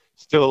 But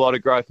still a lot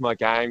of growth in my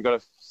game.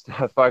 Got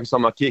to focus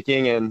on my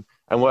kicking and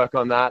work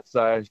on that.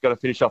 So got to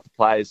finish off the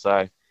plays.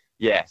 So,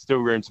 yeah, still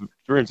room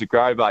to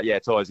grow, but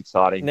it's always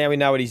exciting. Now we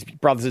know what his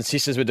brothers and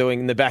sisters were doing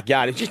in the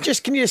backyard.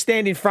 Can you just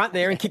stand in front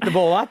there and kick the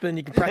ball up, and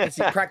you can practice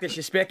your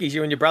speckies.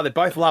 You and your brother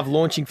both love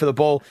launching for the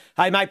ball.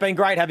 Hey, mate, been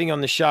great having you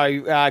on the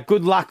show.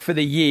 Good luck for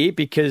the year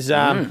because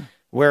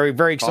we're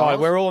very excited.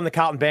 We're all on the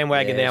Carlton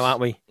bandwagon now, aren't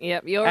we?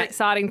 Yep, you're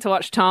exciting to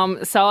watch,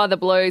 Tom. So are the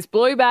Blues.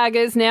 Blue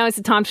Baggers, now is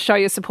the time to show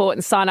your support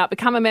and sign up.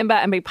 Become a member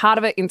and be part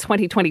of it in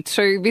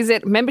 2022.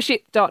 Visit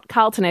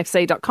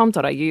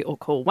membership.carltonfc.com.au or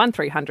call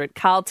 1300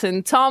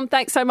 Carlton. Tom,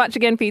 thanks so much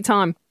again for your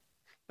time.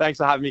 Thanks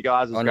for having me,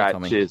 guys. It was great.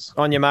 Cheers.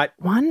 On you, mate.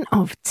 1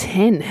 of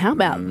 10. How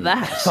about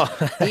that?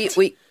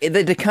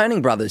 The De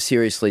Koning brothers,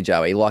 seriously,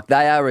 Joey,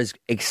 they are as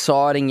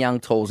exciting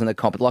young tools in the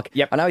comp. I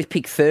know he's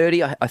picked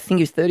 30. I think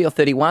he was 30 or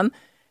 31.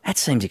 That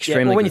seems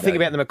extremely when good, you think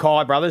about the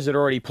Mackay brothers that are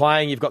already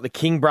playing, you've got the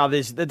King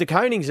brothers. The De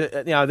Konings,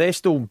 they're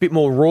still a bit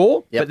more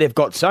raw, but they've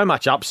got so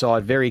much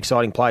upside. Very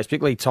exciting players,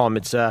 particularly Tom.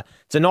 It's a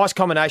nice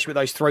combination with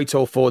those three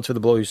tall forwards for the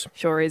Blues.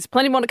 Sure is.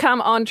 Plenty more to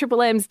come on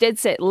Triple M's Dead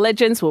Set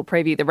Legends. We'll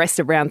preview the rest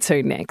of round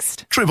 2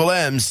 next. Triple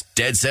M's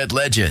Dead Set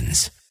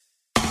Legends.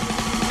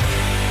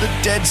 The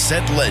Dead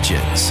Set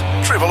Legends.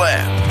 Triple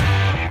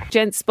M.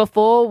 Gents,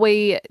 before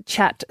we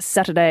chat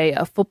Saturday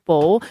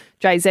football,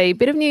 Jay-Z,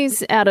 bit of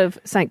news out of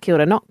St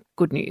Kilda, not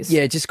good news.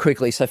 Yeah, just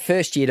quickly. So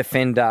first-year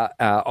defender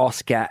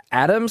Oscar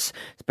Adams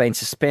has been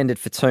suspended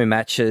for 2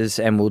 matches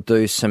and will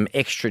do some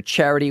extra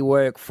charity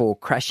work for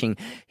crashing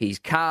his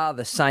car.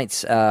 The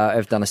Saints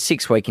have done a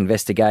 6-week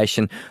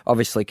investigation,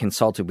 obviously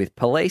consulted with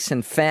police,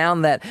 and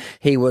found that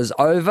he was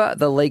over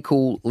the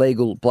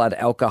legal blood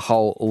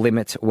alcohol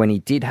limit when he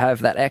did have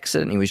that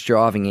accident. He was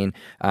driving in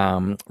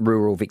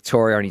rural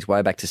Victoria on his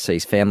way back to see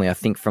his family, I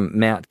think, from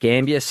Mount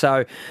Gambier.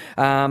 So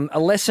a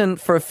lesson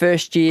for a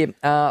first-year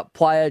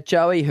player,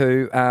 Joey, who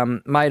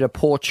made a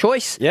poor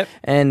choice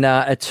and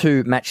a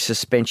 2-match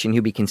suspension.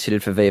 He'll be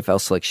considered for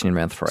VFL selection in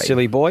round 3.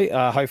 Silly boy.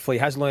 Hopefully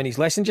has learned his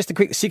lesson. Just a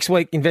quick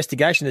 6-week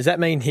investigation. Does that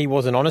mean he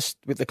wasn't honest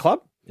with the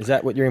club? Is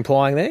that what you're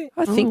implying there?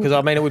 I think...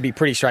 Because, it would be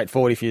pretty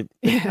straightforward if you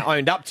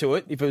owned up to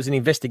it. If it was an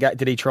investigate,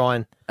 did he try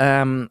and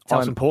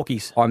tell some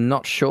porkies? I'm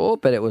not sure,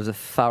 but it was a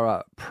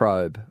thorough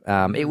probe.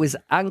 It was...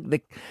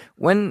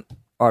 when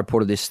I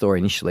reported this story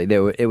initially,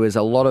 it was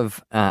a lot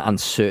of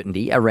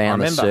uncertainty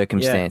around the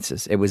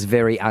circumstances. Yeah. It was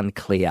very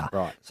unclear.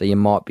 Right. So you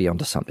might be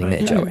onto something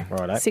there, Joey.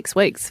 Right. 6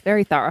 weeks.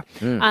 Very thorough.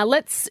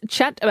 Let's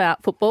chat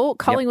about football.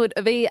 Collingwood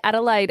v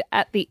Adelaide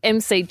at the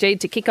MCG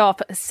to kick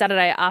off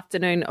Saturday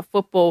afternoon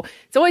football.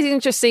 It's always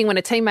interesting when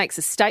a team makes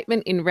a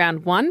statement in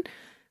round 1,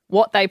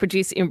 what they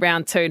produce in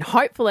round 2. And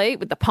hopefully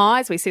with the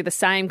Pies, we see the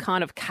same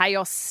kind of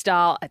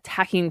chaos-style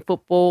attacking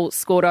football,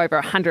 scored over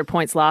 100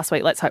 points last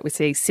week. Let's hope we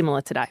see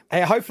similar today.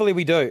 Hey, hopefully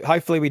we do,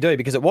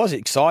 because it was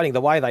exciting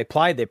the way they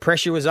played. Their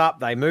pressure was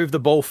up. They moved the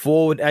ball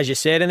forward, as you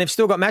said, and they've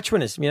still got match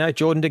winners.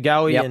 Jordan De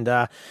Goey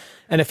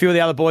and a few of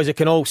the other boys that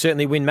can all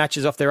certainly win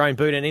matches off their own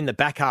boot, and in the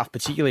back half,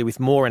 particularly with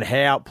Moore and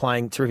Howe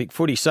playing terrific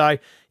footy. So,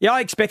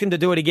 I expect them to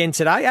do it again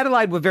today.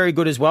 Adelaide were very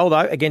good as well, though,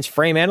 against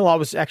Fremantle. I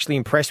was actually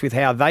impressed with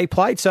how they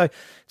played. So,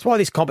 that's why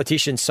this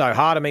competition's so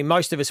hard.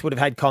 Most of us would have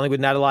had Collingwood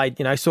and Adelaide,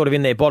 sort of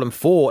in their bottom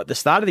 4 at the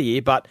start of the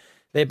year, but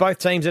they're both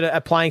teams that are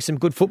playing some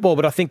good football,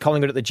 but I think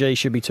Collingwood at the G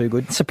should be too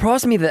good. It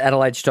surprised me that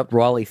Adelaide stopped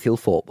Riley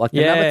Thilthorpe.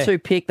 The number 2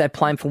 pick, they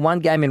played him for 1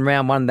 game in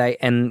round 1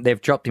 and they've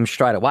dropped him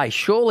straight away.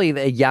 Surely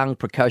a young,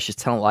 precocious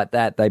talent like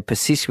that, they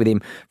persist with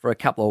him for a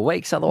couple of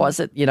weeks. Otherwise,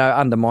 it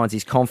undermines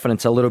his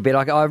confidence a little bit.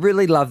 I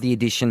really love the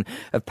addition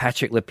of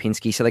Patrick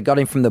Lipinski. So they got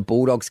him from the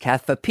Bulldogs,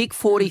 Kath, for pick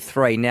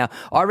 43. Now,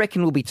 I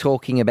reckon we'll be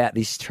talking about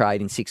this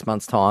trade in 6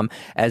 months' time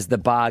as the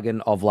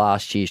bargain of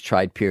last year's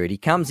trade period. He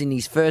comes in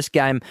his first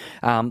game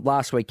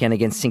last weekend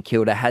against St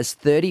Kilda, has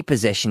 30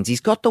 possessions. He's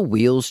got the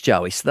wheels,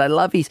 Joey, so they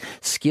love his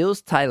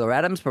skills. Taylor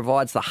Adams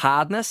provides the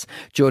hardness.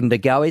 Jordan De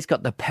Goey's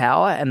got the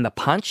power and the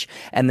punch,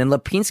 and then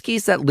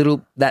Lipinski's that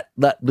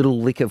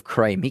little lick of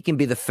cream. He can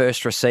be the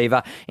first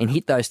receiver and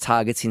hit those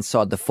targets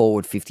inside the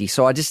forward 50.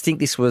 So I just think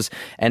this was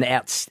an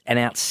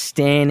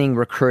outstanding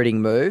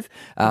recruiting move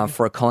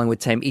for a Collingwood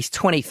team. He's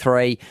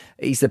 23.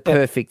 He's the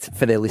perfect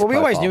for their list. Well, we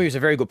profile. always knew he was a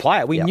very good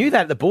player. We knew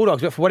that at the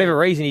Bulldogs, but for whatever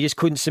reason, he just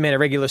couldn't cement a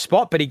regular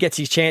spot. But he gets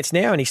his chance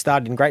now, and he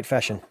started in great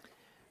fashion.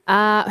 Who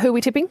are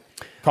we tipping?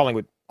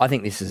 Collingwood. I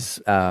think this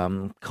is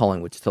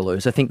Collingwood's to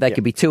lose. I think they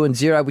could be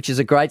 2-0, which is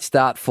a great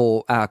start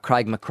for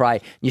Craig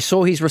McRae. You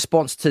saw his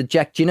response to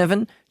Jack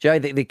Ginnivan, Joe,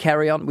 the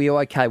carry-on. Were you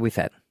okay with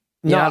that?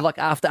 You know, like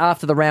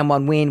after the round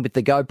one win with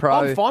the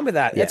GoPro. I'm fine with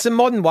that. Yeah. It's a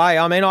modern way.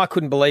 I mean, I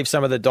couldn't believe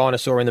some of the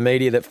dinosaur in the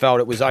media that felt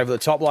it was over the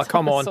top. Like,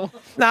 come on.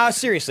 No,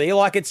 seriously.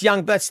 Like, it's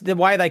young. That's the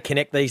way they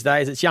connect these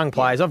days. It's young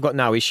players. I've got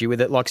no issue with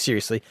it. Like,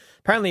 seriously.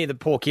 Apparently, the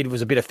poor kid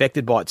was a bit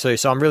affected by it too,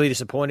 so I'm really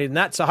disappointed in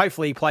that. So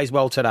hopefully he plays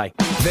well today.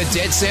 The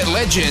Dead Set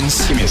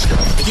Legends. Give me a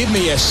spell. Give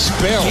me a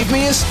spell. Give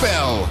me a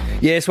spell.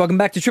 Yes, welcome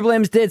back to Triple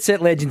M's Dead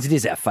Set Legends. It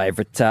is our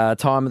favourite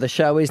time of the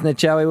show, isn't it,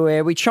 Joey,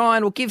 where we try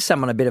and we'll give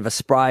someone a bit of a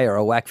spray or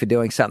a whack for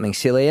doing something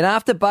silly. And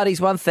after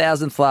Buddy's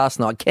 1000th last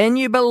night, can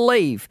you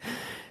believe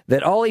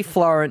that Ollie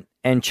Florent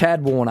and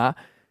Chad Warner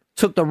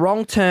took the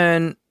wrong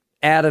turn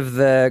out of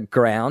the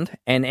ground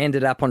and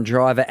ended up on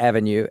Driver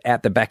Avenue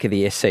out the back of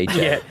the SCG?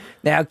 Yeah.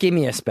 Now, give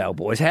me a spell,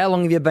 boys. How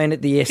long have you been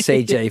at the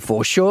SCG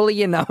for? Surely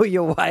you know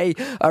your way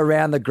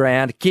around the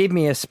ground. Give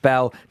me a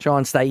spell. Try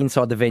and stay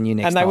inside the venue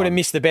next time. And they would have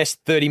missed the best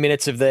 30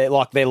 minutes of their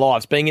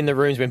lives, being in the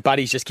rooms when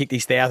Buddy's just kicked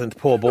his 1000th.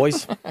 Poor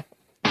boys.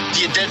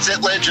 Your Dead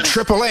Set Legend.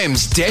 Triple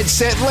M's Dead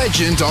Set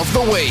Legend of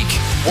the Week.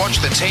 Watch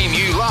the team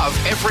you love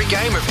every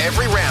game of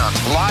every round.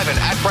 Live and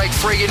ad-break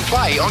free in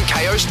play on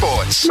KO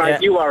Sports.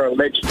 Mate, you are a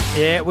legend.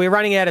 Yeah, we're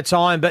running out of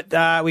time,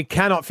 but we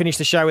cannot finish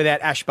the show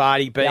without Ash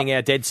Barty being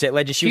our Dead Set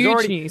Legend. She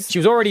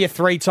was already a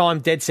 3-time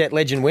Dead Set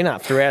Legend winner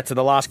throughout to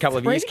the last couple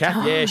of years,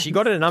 Kath. Yeah, she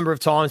got it a number of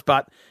times,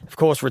 but of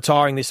course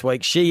retiring this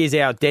week. She is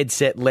our Dead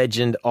Set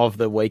Legend of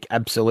the Week.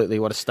 Absolutely,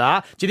 what a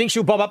star. Do you think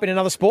she'll bob up in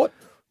another sport?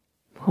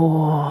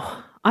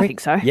 Oh, I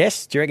think so.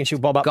 Yes? Do you reckon she'll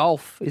bob up?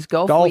 Golf. Is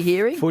golf we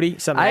hearing? Footy,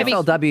 something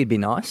else. AFLW would be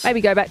nice.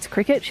 Maybe go back to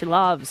cricket. She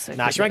loves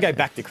No, she won't go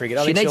back to cricket.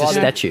 I She think needs a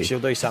she'll statue.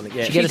 She'll do something.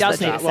 Yeah, She does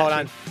need a Well statue.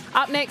 done.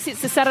 Up next,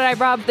 it's the Saturday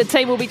Rub. The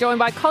team will be joined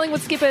by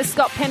Collingwood skipper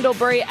Scott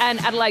Pendlebury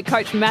and Adelaide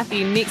coach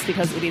Matthew Nix,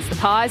 because it is the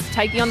Pies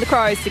taking on the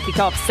Crows to kick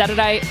off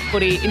Saturday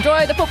footy.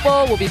 Enjoy the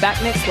football. We'll be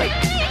back next week.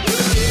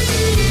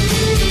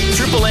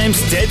 Triple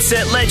M's Dead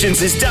Set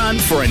Legends is done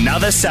for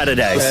another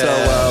Saturday. So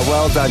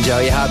well done, Joe.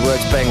 Your hard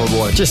work's being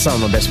rewarded. Just some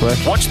of my best work.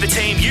 Watch the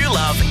team you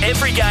love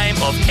every game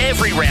of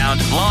every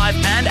round, live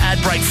and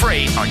ad-break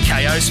free on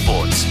KO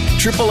Sports.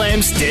 Triple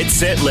M's Dead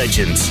Set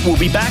Legends. We'll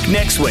be back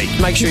next week.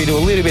 Make sure you do a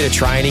little bit of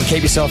training.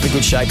 Keep yourself in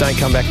good shape. Don't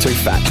come back too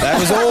fat. That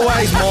was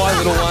always my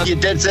little one. Your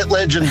Dead Set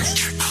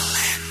Legends.